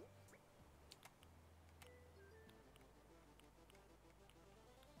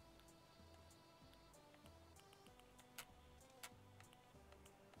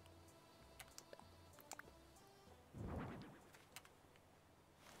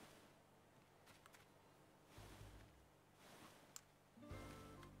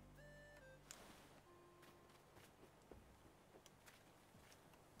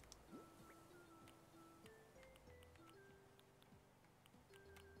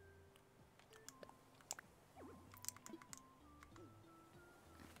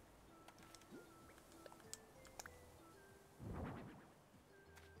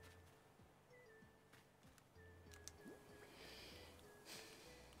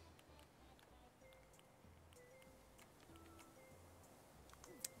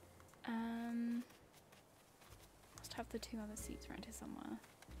 the 2 other seats rented somewhere.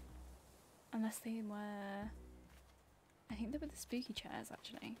 Unless they were... I think they were the spooky chairs,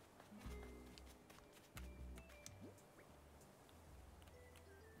 actually.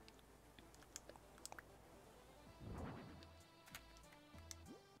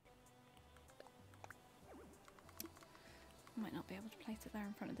 Might not be able to place it there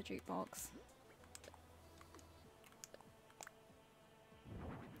in front of the jukebox.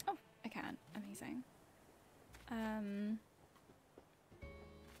 Oh, I can. Amazing. I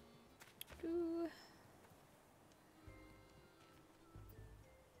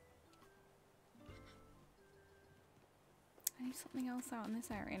need something else out in this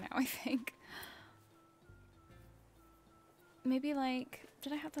area now, I think. Maybe like,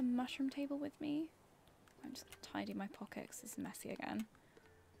 did I have the mushroom table with me? I'm just gonna tidy my pockets, this is messy again.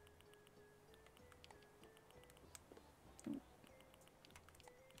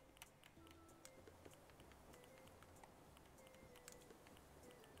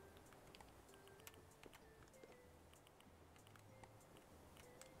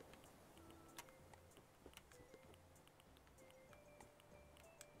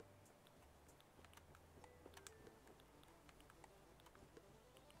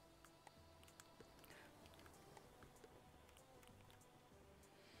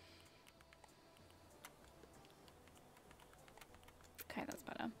 Okay, that's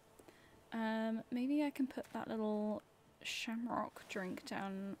better. Maybe I can put that little shamrock drink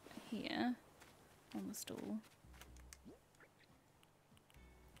down here on the stool.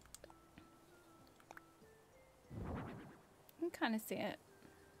 I can kind of see it.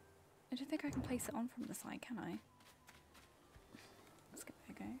 I don't think I can place it on from the side, can I? Let's give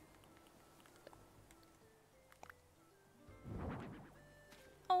it a go.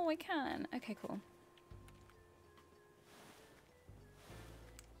 Oh, I can. Okay, cool.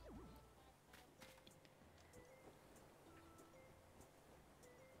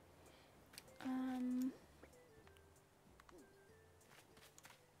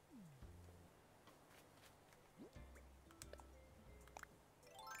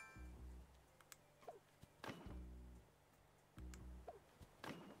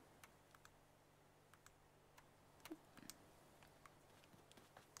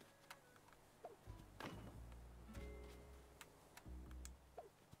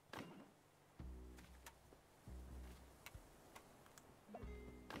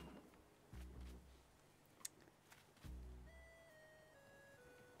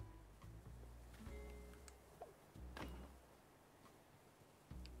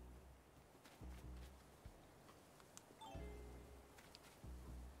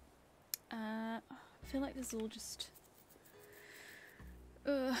 I feel like this is all just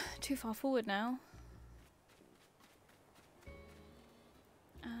too far forward now.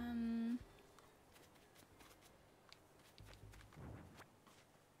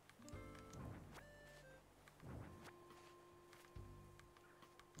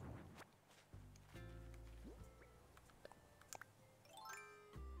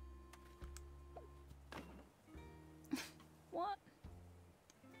 What?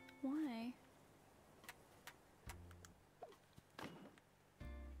 Why?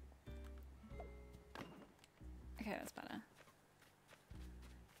 Okay, that's better.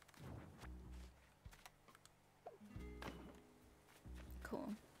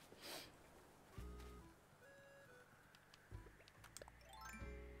 Cool.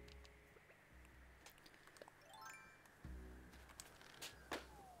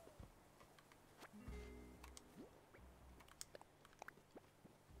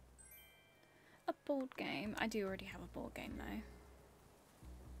 A board game. I do already have a board game though.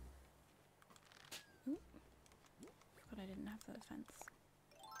 Ooh. Forgot I didn't have the fence.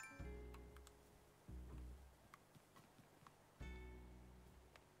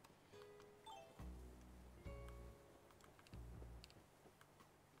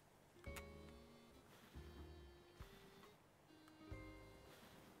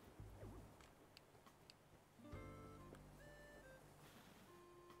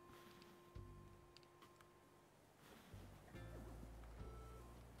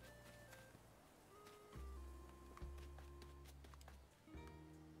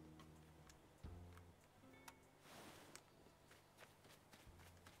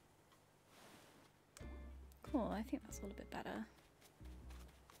 Cool, I think that's all a bit better.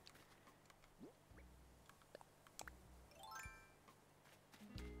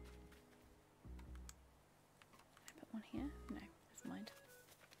 Can I put one here? No, never mind.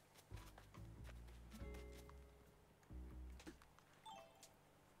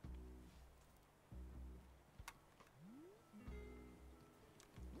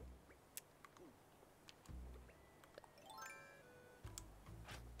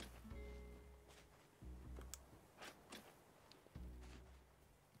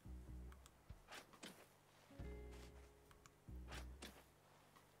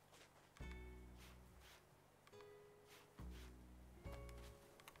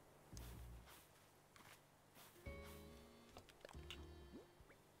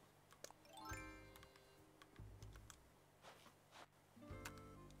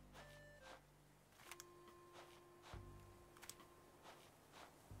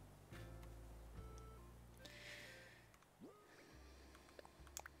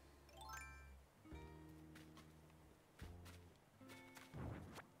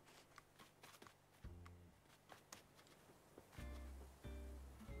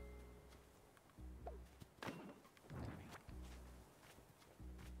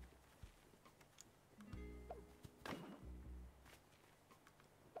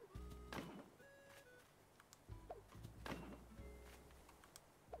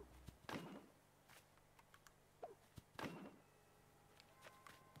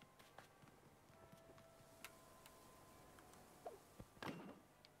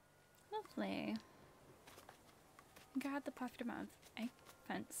 Lovely. I think I had the perfect amount of egg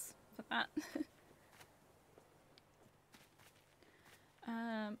fence for that.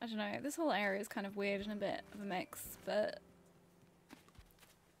 I don't know, this whole area is kind of weird and a bit of a mix, but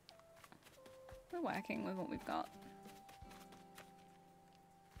we're working with what we've got.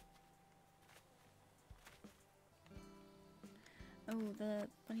 Oh, the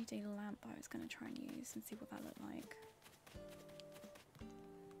bunny day lamp I was going to try and use and see what that looked like.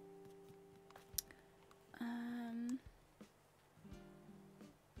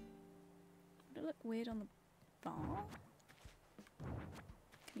 Would it look weird on the bar?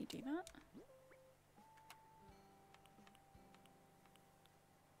 Can you do that?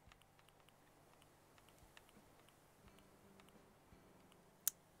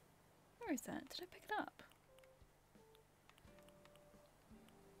 Where is that? Did I pick it up?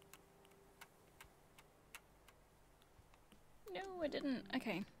 No, I didn't.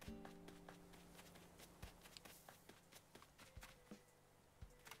 Okay.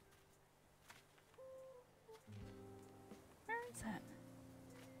 Where is it?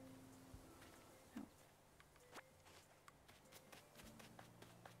 Oh.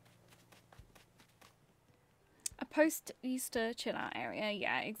 A post-Easter chill-out area.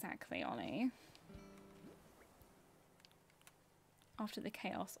 Yeah, exactly, Ollie. After the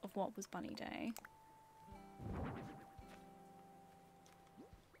chaos of what was Bunny Day.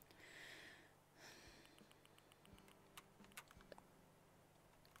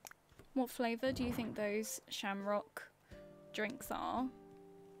 What flavour do you think those shamrock drinks are?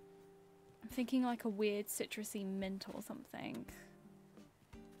 I'm thinking like a weird citrusy mint or something.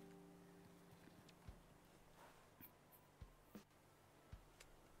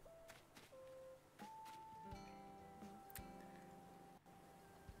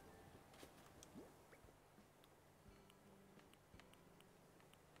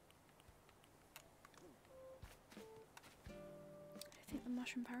 I think the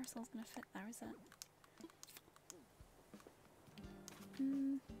mushroom parasol's gonna fit there, is it?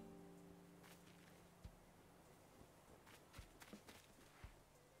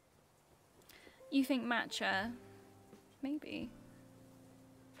 You think matcha? Maybe.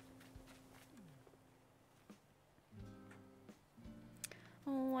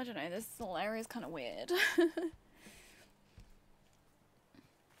 Oh, I don't know, this whole area is kind of weird.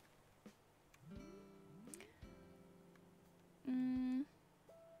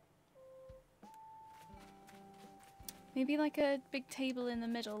 Maybe like a big table in the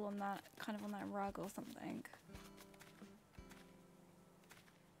middle on that, kind of on that rug or something.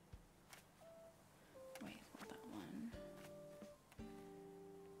 Wait, what that one?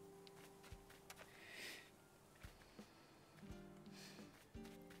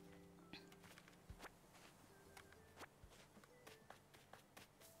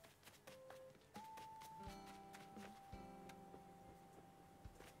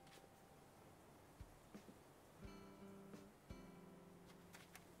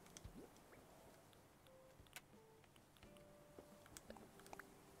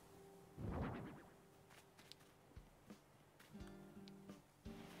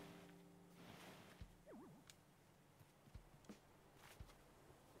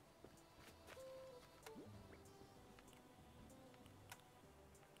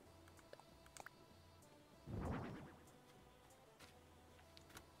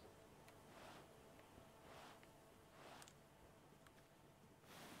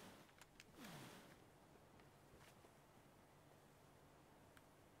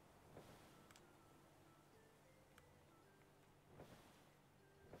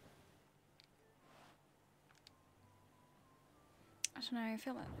 I don't know, I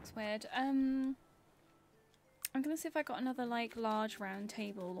feel that looks weird. I'm gonna see if I got another like large round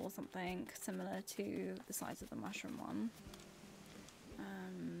table or something similar to the size of the mushroom one.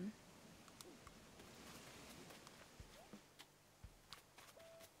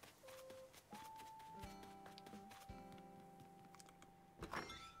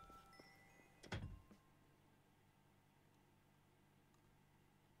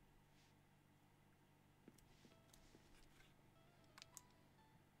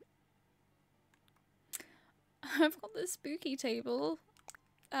 I've got the spooky table.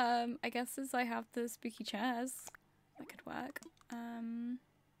 I guess as I have the spooky chairs, that could work.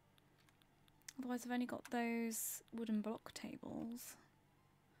 Otherwise I've only got those wooden block tables.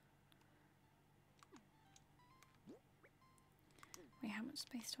 Wait, how much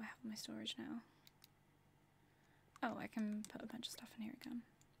space do I have in my storage now? Oh, I can put a bunch of stuff in here again.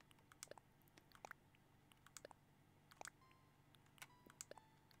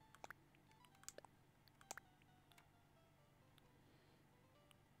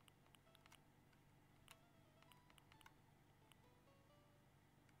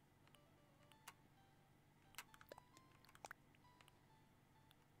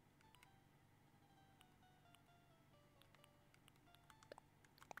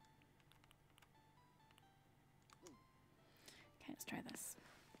 Let's try this.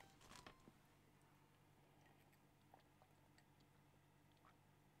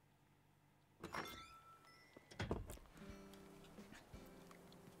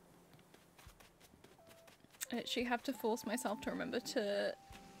 I literally have to force myself to remember to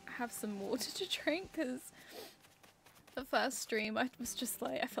have some water to drink, because the first stream I was just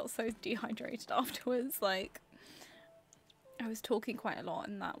like, I felt so dehydrated afterwards. Like, I was talking quite a lot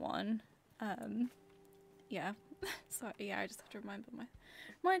in that one. Yeah. So yeah, I just have to remind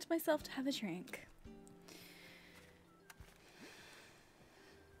myself to have a drink.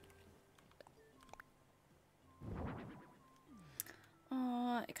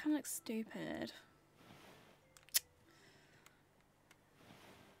 Oh, it kind of looks stupid.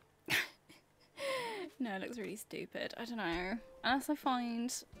 No, it looks really stupid. I don't know. Unless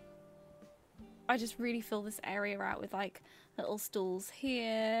I just really fill this area out with like little stools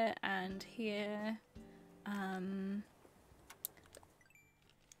here and here.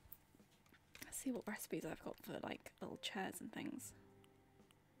 Let's see what recipes I've got for like little chairs and things.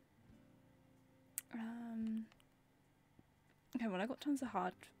 Okay, well I got tons of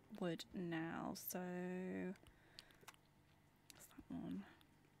hardwood now, so what's that one?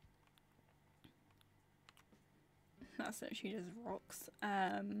 That's literally just rocks.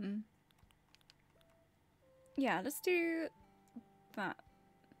 Yeah, let's do that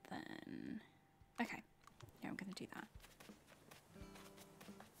then. Okay, yeah, I'm gonna do that.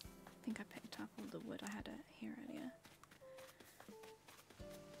 I think I picked up all the wood I had here earlier.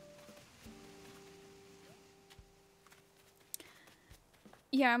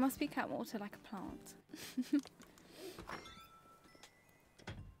 Yeah, I must be cat water like a plant.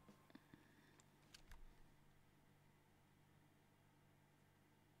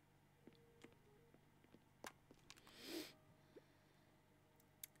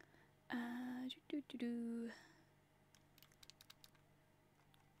 Do.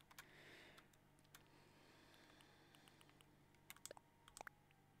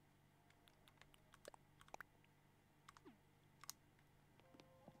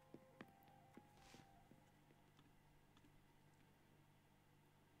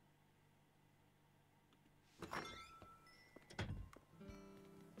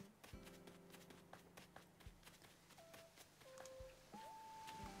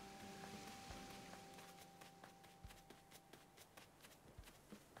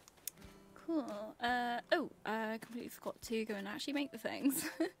 Cool. I completely forgot to go and actually make the things.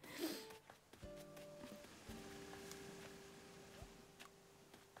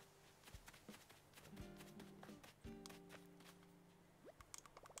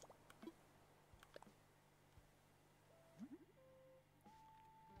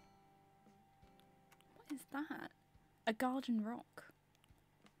 What is that? A garden rock.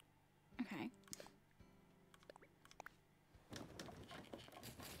 Okay.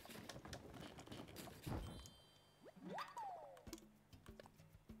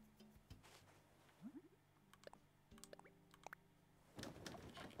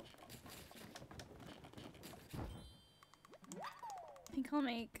 I think I'll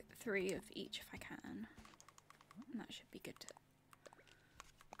make 3 of each if I can. And that should be good.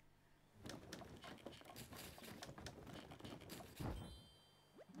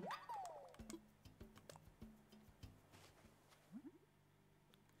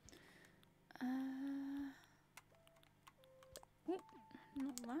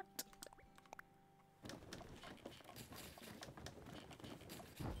 Not that.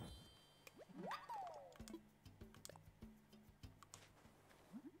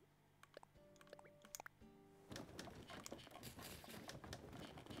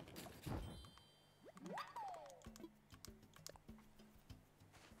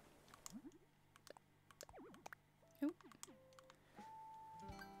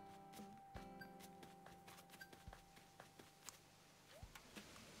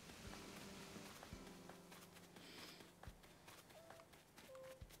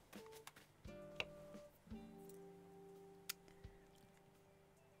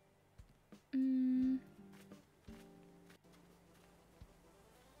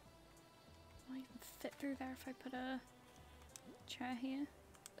 Will I even fit through there if I put a chair here?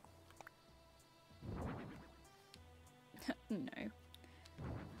 No.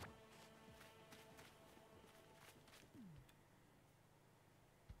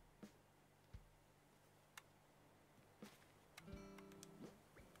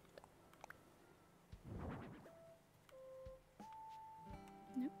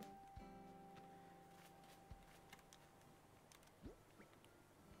 Nope.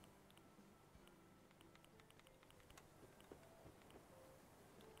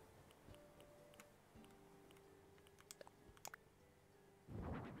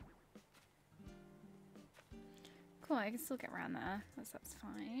 Cool, I can still get around there. That's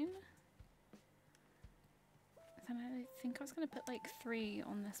fine. Then I think I was going to put like 3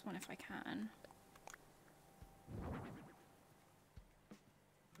 on this one if I can.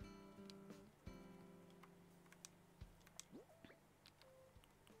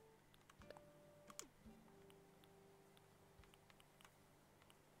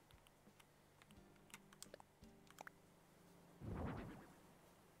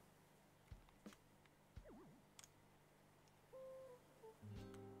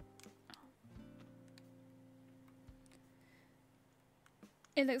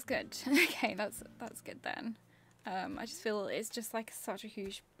 It looks good. Okay, that's good then. I just feel it's just like such a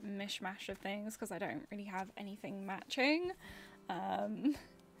huge mishmash of things because I don't really have anything matching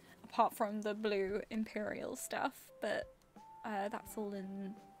apart from the blue Imperial stuff, but that's all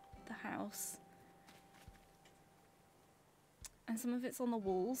in the house. And some of it's on the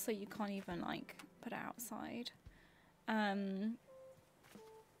walls, so you can't even like put it outside. I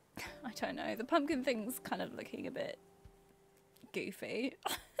don't know, the pumpkin thing's kind of looking a bit goofy.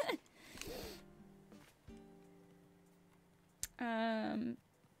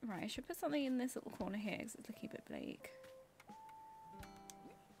 Right, I should put something in this little corner here because it's looking a bit bleak.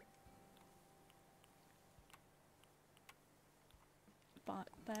 Bird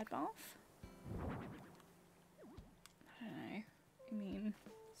bath? I don't know. I mean,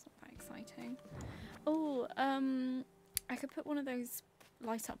 it's not that exciting. Oh, I could put one of those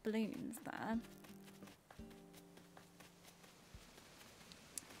light up balloons there.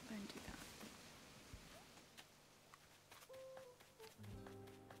 Don't do that.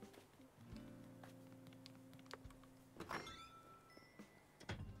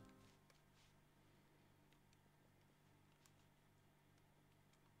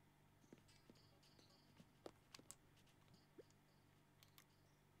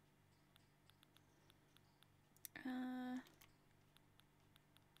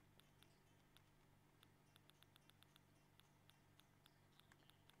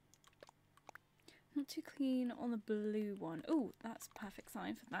 Not too clean on the blue one. Oh, that's a perfect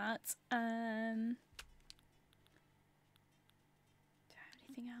sign for that. Do I have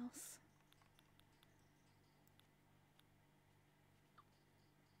anything else?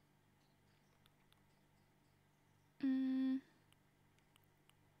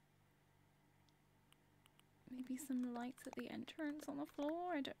 Maybe some lights at the entrance on the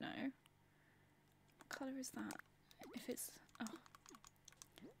floor? I don't know. What colour is that? If it's... oh.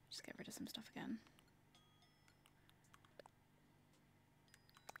 Just get rid of some stuff again.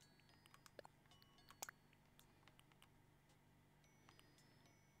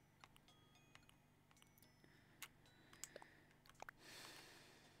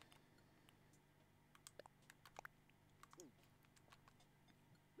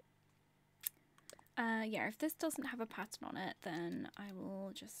 Yeah, if this doesn't have a pattern on it, then I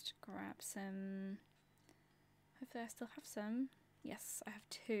will just grab some. Hopefully I still have some. Yes, I have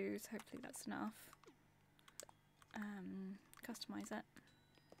 2, so hopefully that's enough. Customize it.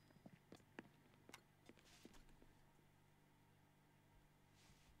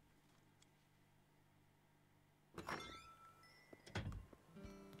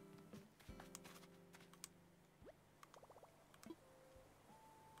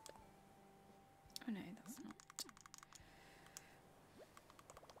 Oh no, that's not.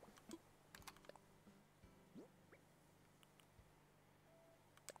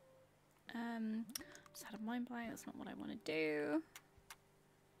 Just had a mind blank, that's not what I want to do.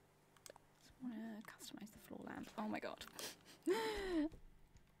 Just want to customize the floor lamp. Oh my god.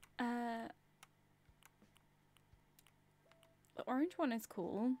 The orange one is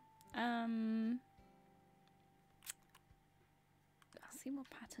cool. I'll see what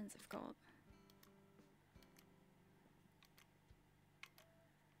patterns I've got.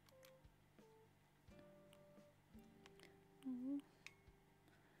 Ooh.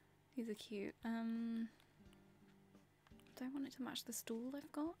 These are cute. Do I want it to match the stool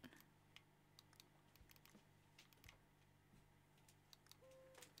I've got?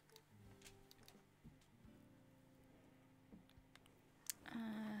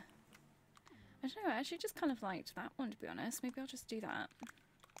 I don't know, I actually just kind of liked that one, to be honest. Maybe I'll just do that.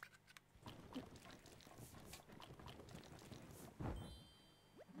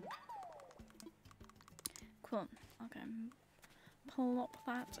 Cool. I'll go and plop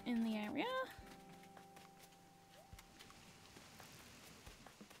that in the area.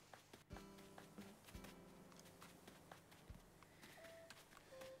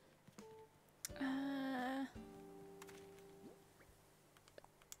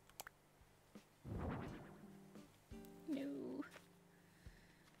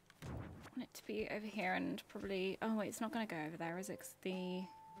 be over here and probably... Oh, wait, it's not going to go over there, is it? 'Cause the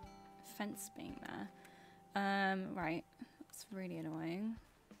fence being there. Right. That's really annoying.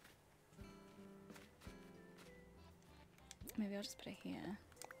 Maybe I'll just put it here.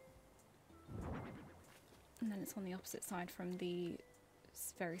 And then it's on the opposite side from the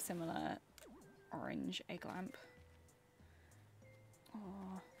very similar orange egg lamp.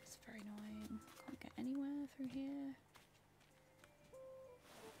 Oh, it's very annoying. Can't get anywhere through here.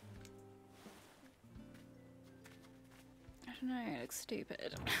 I don't know, it looks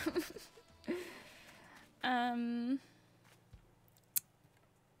stupid. I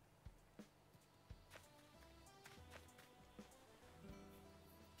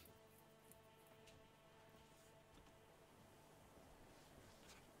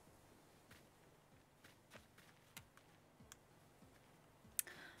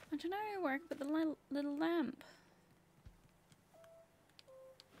don't know where I can put the little lamp.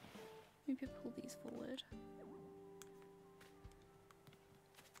 Maybe I'll pull these forward.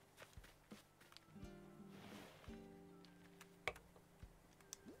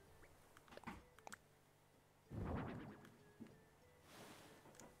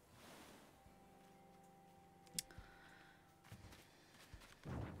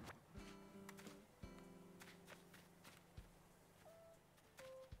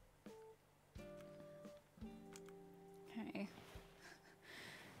 Okay.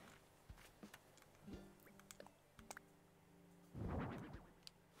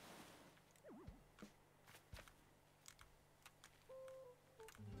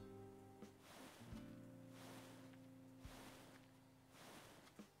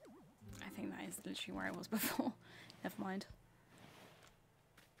 I think that is literally where I was before. Never mind.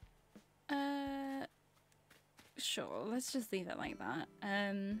 Sure, let's just leave it like that.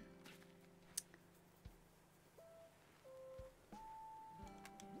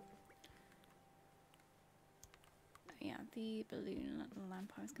 Yeah, the balloon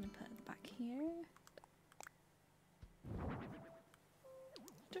lamp I was going to put at the back here.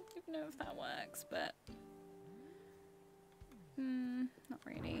 Don't even know if that works, but not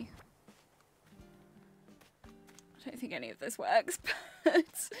really. I don't think any of this works,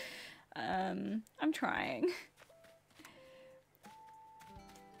 but I'm trying.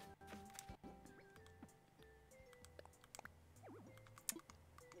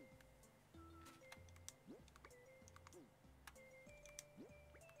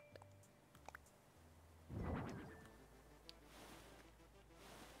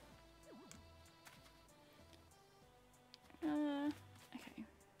 Okay,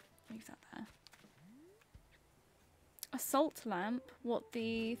 leave that there. A salt lamp? What,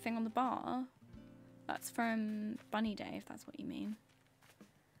 the thing on the bar? That's from Bunny Day, if that's what you mean.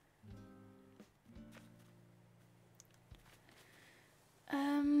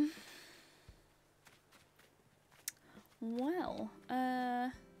 Well,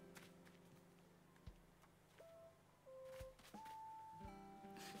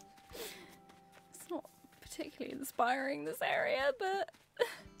 it's not particularly inspiring, this area, but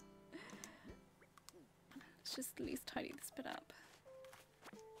let's just at least tidy this bit up.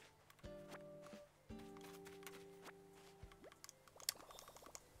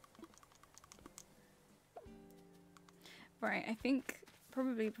 Right, I think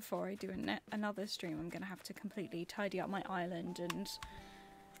probably before I do another stream, I'm going to have to completely tidy up my island and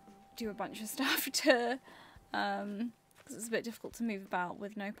do a bunch of stuff to, because it's a bit difficult to move about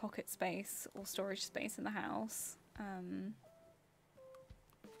with no pocket space or storage space in the house. I'll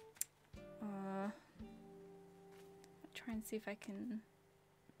try and see if I can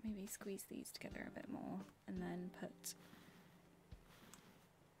maybe squeeze these together a bit more and then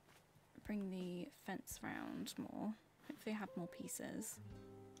bring the fence round more. Hopefully I have more pieces.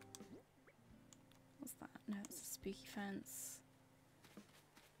 What's that? No, it's a spooky fence.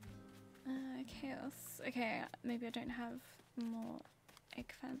 Chaos. Okay, maybe I don't have more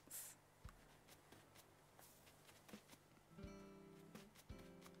egg fence.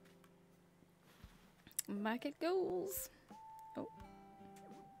 Back it goes. Oh.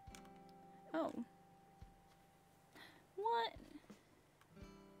 Oh. What?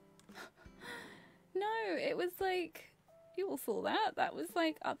 No, it was like... You all saw that. That was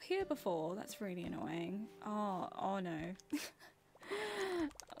like up here before. That's really annoying. Oh no.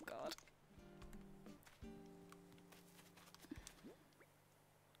 Oh god.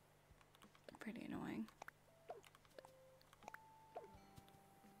 Pretty annoying.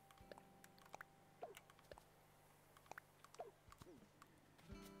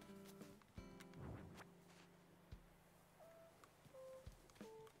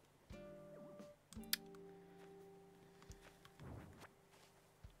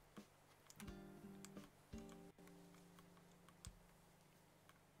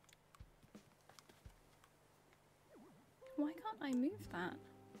 Why can't I move that?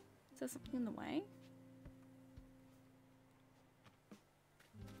 Is there something in the way?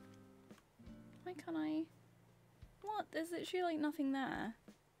 Why can't I? What? There's literally like nothing there.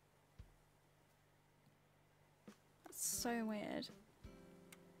 That's so weird.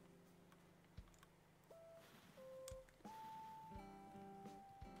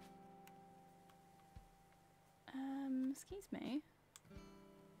 Excuse me.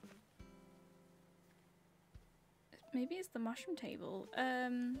 Maybe it's the mushroom table.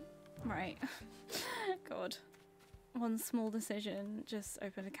 Right. God. One small decision just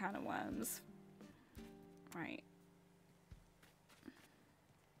opened a can of worms. Right.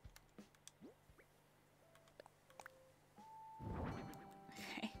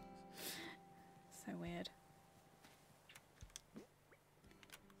 Okay. So weird.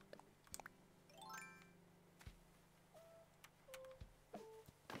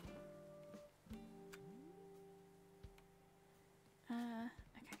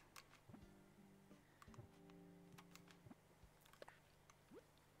 Okay.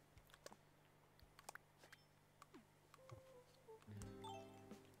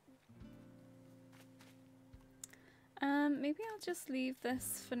 Maybe I'll just leave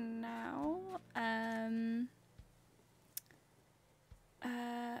this for now.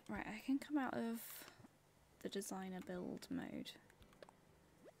 Right, I can come out of the designer build mode.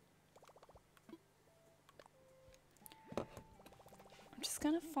 I'm just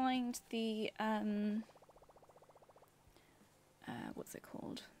gonna find the what's it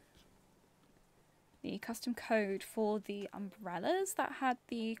called? The custom code for the umbrellas that had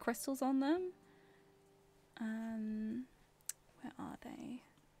the crystals on them. Where are they?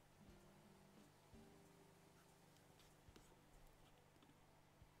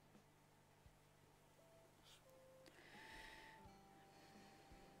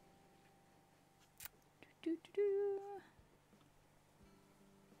 Do, do, do.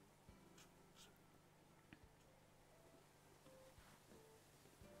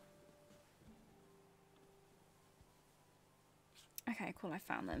 Okay, cool, I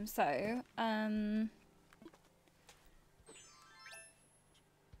found them. So,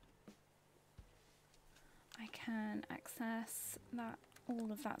 I can access that,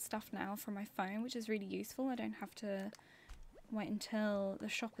 all of that stuff now from my phone, which is really useful. I don't have to wait until the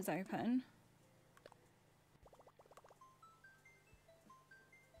shop is open.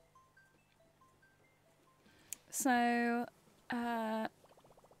 So,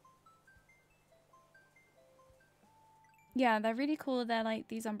 yeah, they're really cool. They're like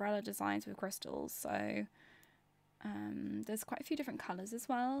these umbrella designs with crystals. So, there's quite a few different colours as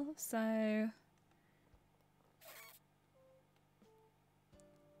well. So,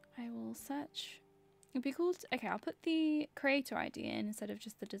 I will search. It'd be cool to, okay, I'll put the creator ID in instead of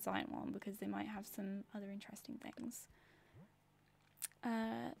just the design one because they might have some other interesting things.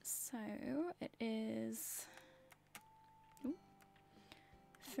 So it is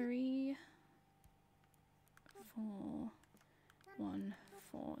 3, 4, 1,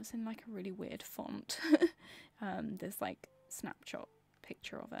 4. It's in like a really weird font. There's like snapshot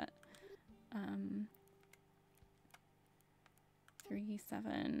picture of it. 3,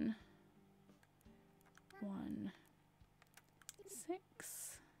 7, 1,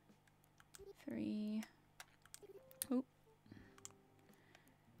 6, 3. Oh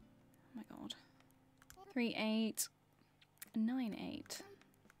my god. 3, 8, 9, 8.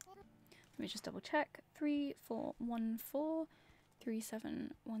 Let me just double check. 3, 4, 1, 4, 3,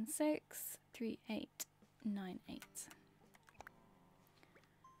 7, 1, 6, 3, 8, 9, 8.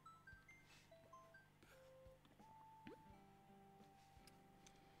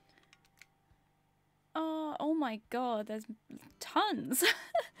 Oh my god, there's tons.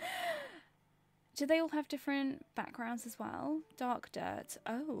 Do they all have different backgrounds as well? Dark dirt.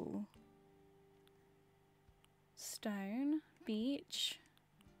 Oh. Stone. Beach.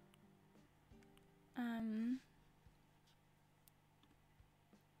 Are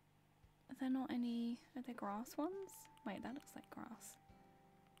there not any... Are there grass ones? Wait, that looks like grass.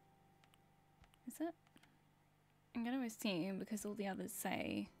 Is it? I'm going to assume because all the others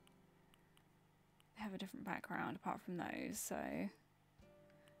say they have a different background apart from those, so...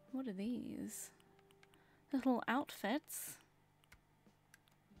 What are these? Little outfits.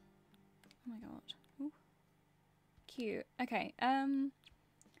 Oh my god. Ooh. Cute. Okay,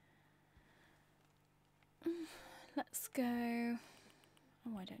 let's go...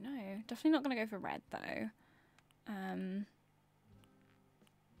 Oh, I don't know. Definitely not going to go for red, though. I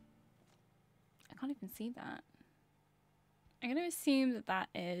can't even see that. I'm going to assume that that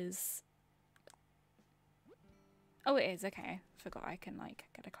is... Oh, it is. Okay. Forgot I can, like,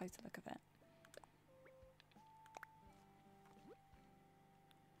 get a closer look of it.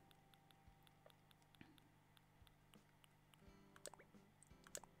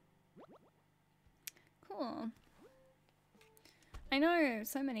 Cool. I know,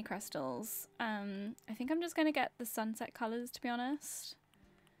 so many crystals. I think I'm just gonna get the sunset colours, to be honest.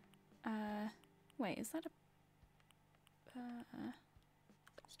 Wait, is that a...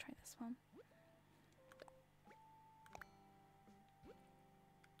 let's try this one.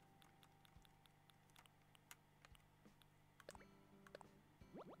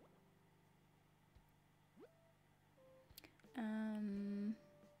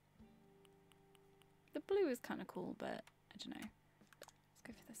 The blue is kind of cool, but I don't know. Let's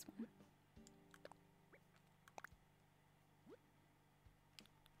go for this one.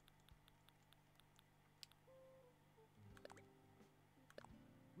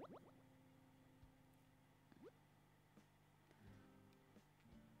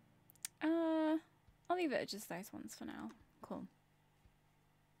 I'll leave it at just those ones for now. Cool.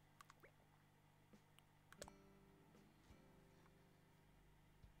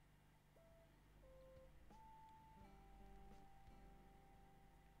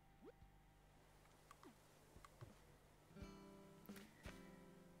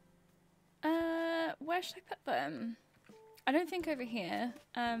 Where should I put them? I don't think over here.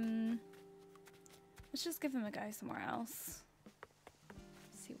 Let's just give them a go somewhere else.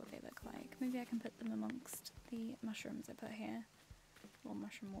 See what they look like. Maybe I can put them amongst the mushrooms I put here. Little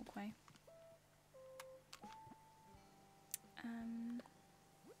mushroom walkway.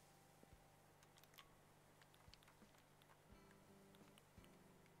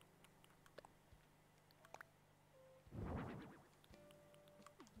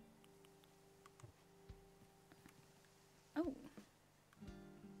 Oh.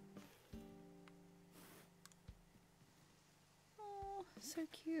 Oh, so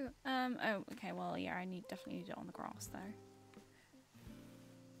cute. Oh, okay, well, yeah, I definitely need it on the grass, though.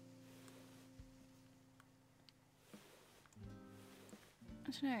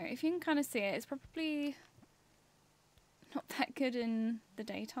 I don't know, if you can kind of see it, it's probably not that good in the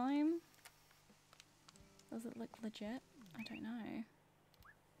daytime. Does it look legit? I don't know.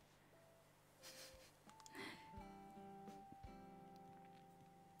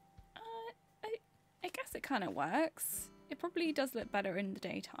 I guess it kind of works. It probably does look better in the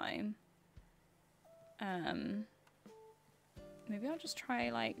daytime. Maybe I'll just try,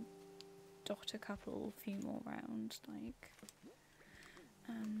 like, dot a few more around, like...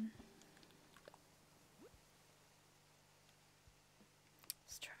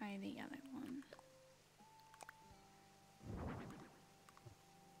 let's try the yellow one.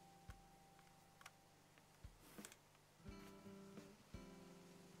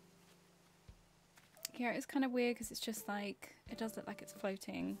 Yeah, it's kind of weird because it's just like, it does look like it's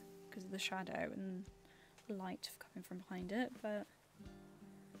floating because of the shadow and the light coming from behind it, but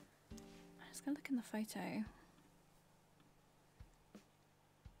I'm just gonna look in the photo.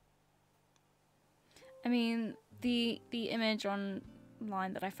 I mean, the image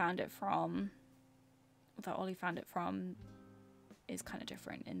online that I found it from, that Ollie found it from, is kind of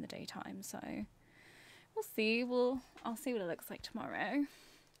different in the daytime, so we'll see. I'll see what it looks like tomorrow.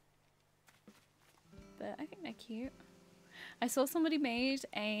 But I think they're cute. I saw somebody made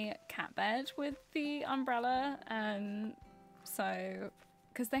a cat bed with the umbrella, so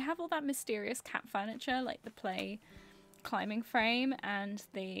because they have all that mysterious cat furniture, like the play climbing frame and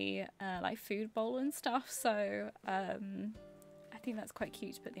the like food bowl and stuff, so I think that's quite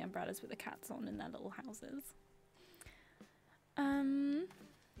cute to put the umbrellas with the cats on in their little houses.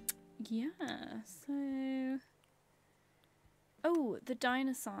 Yeah, so oh, the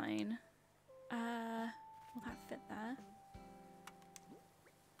diner sign. Will that fit there?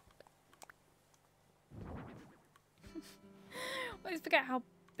 I always forget how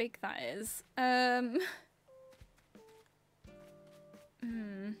big that is. I'm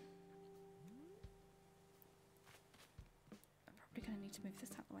probably going to need to move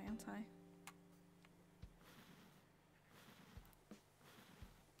this out of the way, aren't I?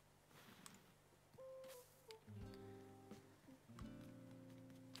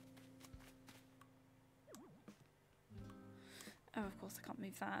 Oh, of course I can't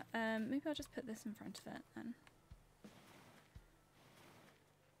move that. Maybe I'll just put this in front of it then.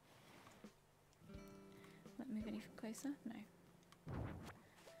 Will it move any closer? No.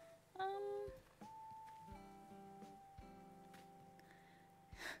 I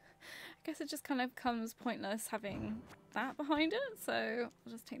guess it just kind of comes pointless having that behind it, so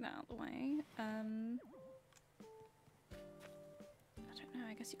I'll just take that out of the way. I don't know,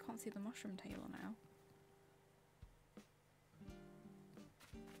 I guess you can't see the mushroom table now.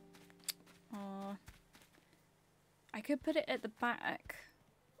 Or I could put it at the back.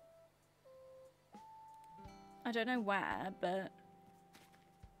 I don't know where, but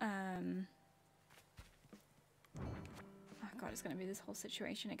God, it's going to be this whole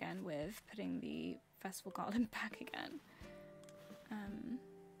situation again with putting the festival garland back again.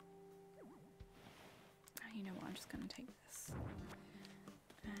 You know what, I'm just going to take this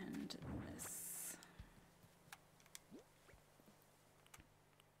and this.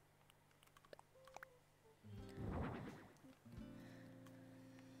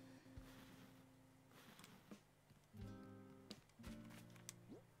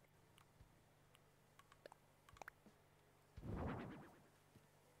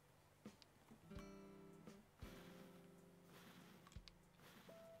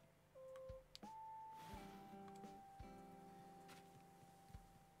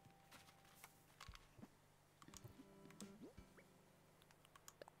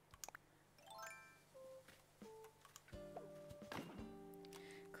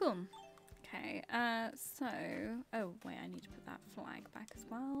 Cool. Okay, so... Oh, wait, I need to put that flag back as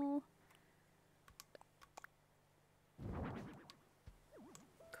well.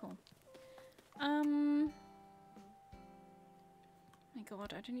 Cool. My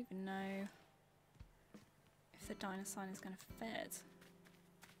god, I don't even know if the diner sign is going to fit.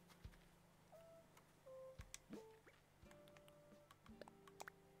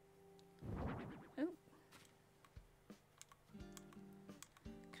 Oh.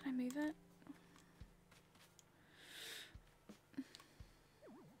 Can I move it?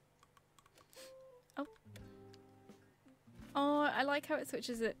 Oh. Oh, I like how it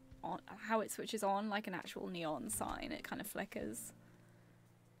switches it on, how it switches on like an actual neon sign. It kind of flickers.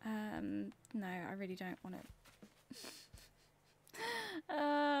 No, I really don't want it.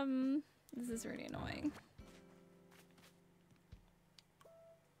 This is really annoying.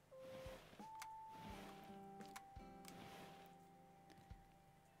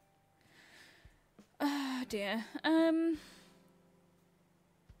 Oh dear.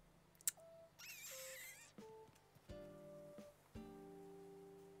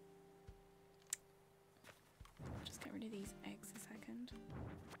 Just get rid of these eggs a second.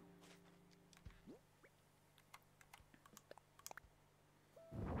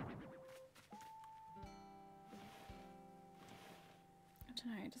 I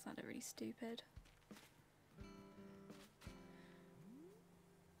don't know, does that look really stupid?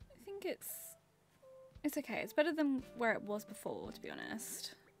 I think it's okay. It's better than where it was before, to be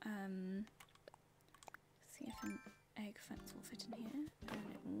honest. See if an egg fence will fit in here. And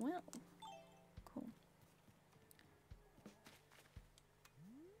it will. Cool.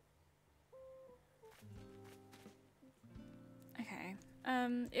 Okay.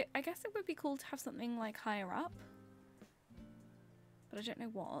 I guess it would be cool to have something like higher up. But I don't know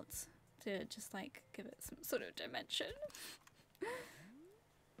what. To just like give it some sort of dimension.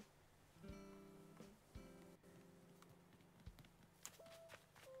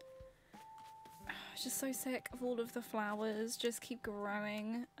 Just so sick of all of the flowers just keep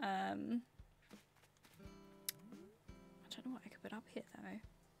growing. I don't know what I could put up here though.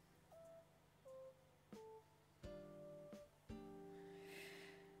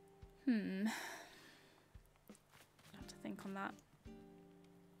 I have to think on that.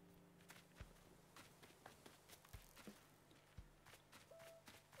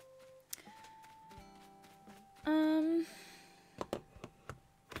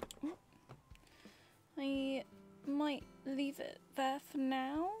 I might leave it there for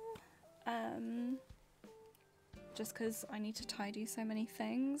now, just because I need to tidy so many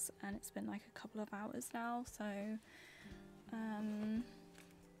things and it's been like a couple of hours now, so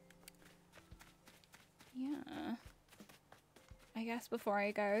yeah. I guess before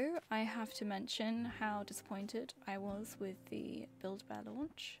I go, I have to mention how disappointed I was with the Build-A-Bear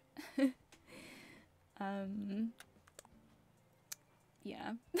launch.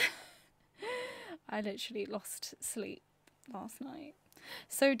 Yeah. I literally lost sleep last night.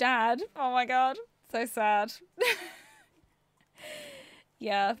 So Dad, oh my god, so sad.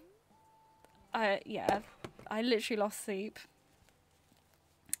 Yeah. I literally lost sleep.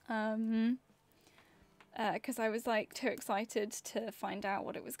 Because I was like too excited to find out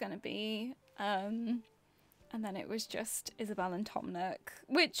what it was going to be. And then it was just Isabel and Tom Nook,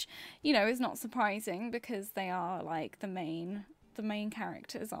 which, you know, is not surprising because they are like the main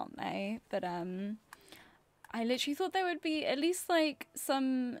characters, aren't they? But I literally thought there would be at least like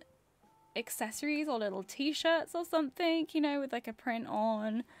some accessories or little t-shirts or something, you know, with like a print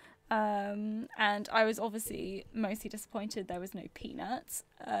on. And I was obviously mostly disappointed there was no peanuts.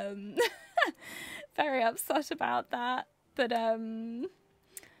 Very upset about that. But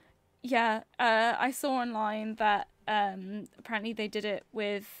yeah, I saw online that apparently they did it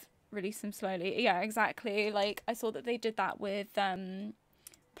with Release Them Slowly. Yeah, exactly. Like I saw that they did that with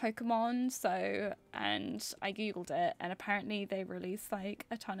Pokemon, so, and I googled it, and apparently they released like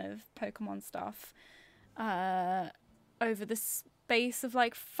a ton of Pokemon stuff over the space of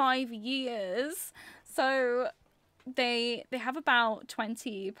like 5 years. So they have about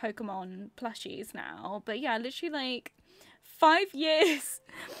 20 Pokemon plushies now, but yeah, literally like 5 years.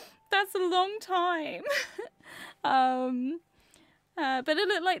 That's a long time. But it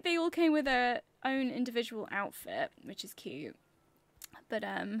looked like they all came with their own individual outfit, which is cute. But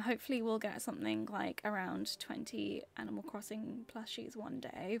hopefully we'll get something like around 20 Animal Crossing plushies one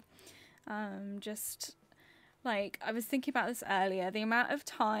day. Just like, I was thinking about this earlier, the amount of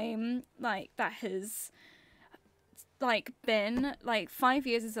time like that has like been, like 5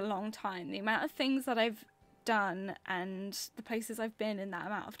 years is a long time. The amount of things that I've done and the places I've been in that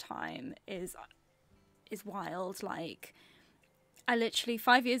amount of time is wild. Like, I literally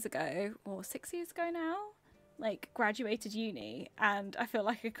 5 years ago, or 6 years ago now, like graduated uni, and I feel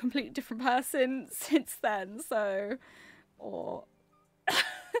like a completely different person since then. So, or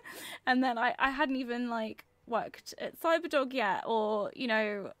and then I hadn't even like worked at Cyberdog yet, or, you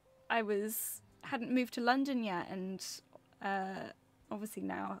know, hadn't moved to London yet, and obviously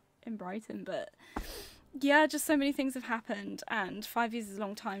now in Brighton. But yeah, just so many things have happened, and 5 years is a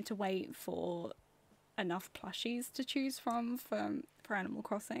long time to wait for enough plushies to choose from for Animal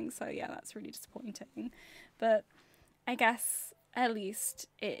Crossing. So yeah, that's really disappointing. But I guess at least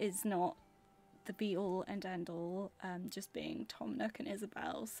it is not the be all and end all, just being Tom Nook and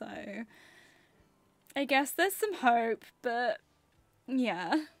Isabelle. So I guess there's some hope, but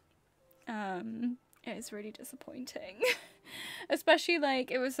yeah, it is really disappointing. Especially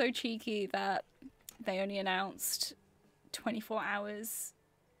like, it was so cheeky that they only announced 24 hours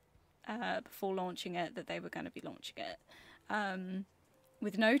before launching it that they were going to be launching it,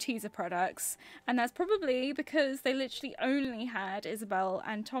 with no teaser products, and that's probably because they literally only had Isabelle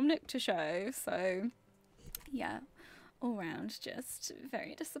and Tom Nook to show. So yeah, all round just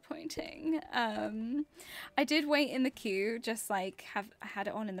very disappointing. I did wait in the queue, just like I had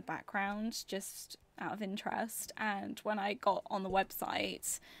it on in the background just out of interest, and when I got on the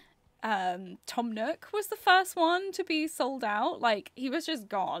website, Tom Nook was the first one to be sold out. Like, he was just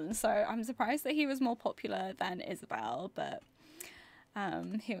gone, so I'm surprised that he was more popular than Isabelle, but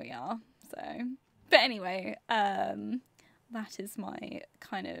here we are. So, but anyway, that is my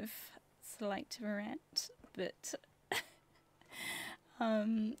kind of slight rant. But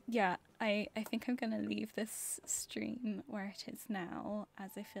yeah, I think I'm gonna leave this stream where it is now,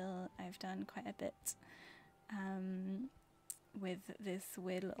 as I feel I've done quite a bit with this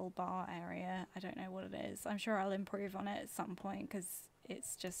weird little bar area. I don't know what it is. I'm sure I'll improve on it at some point, because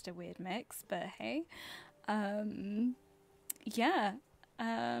it's just a weird mix, but hey. Yeah,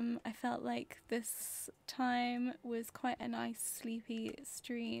 I felt like this time was quite a nice sleepy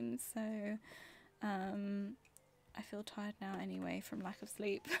stream, so I feel tired now anyway from lack of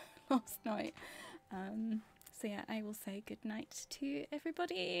sleep last night. So yeah, I will say good night to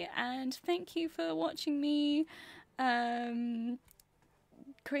everybody, and thank you for watching me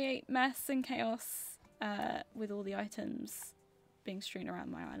create mess and chaos with all the items being strewn around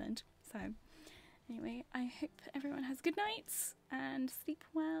my island. So anyway, I hope everyone has good nights and sleep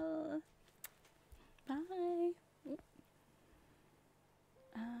well. Bye.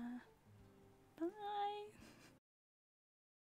 Bye.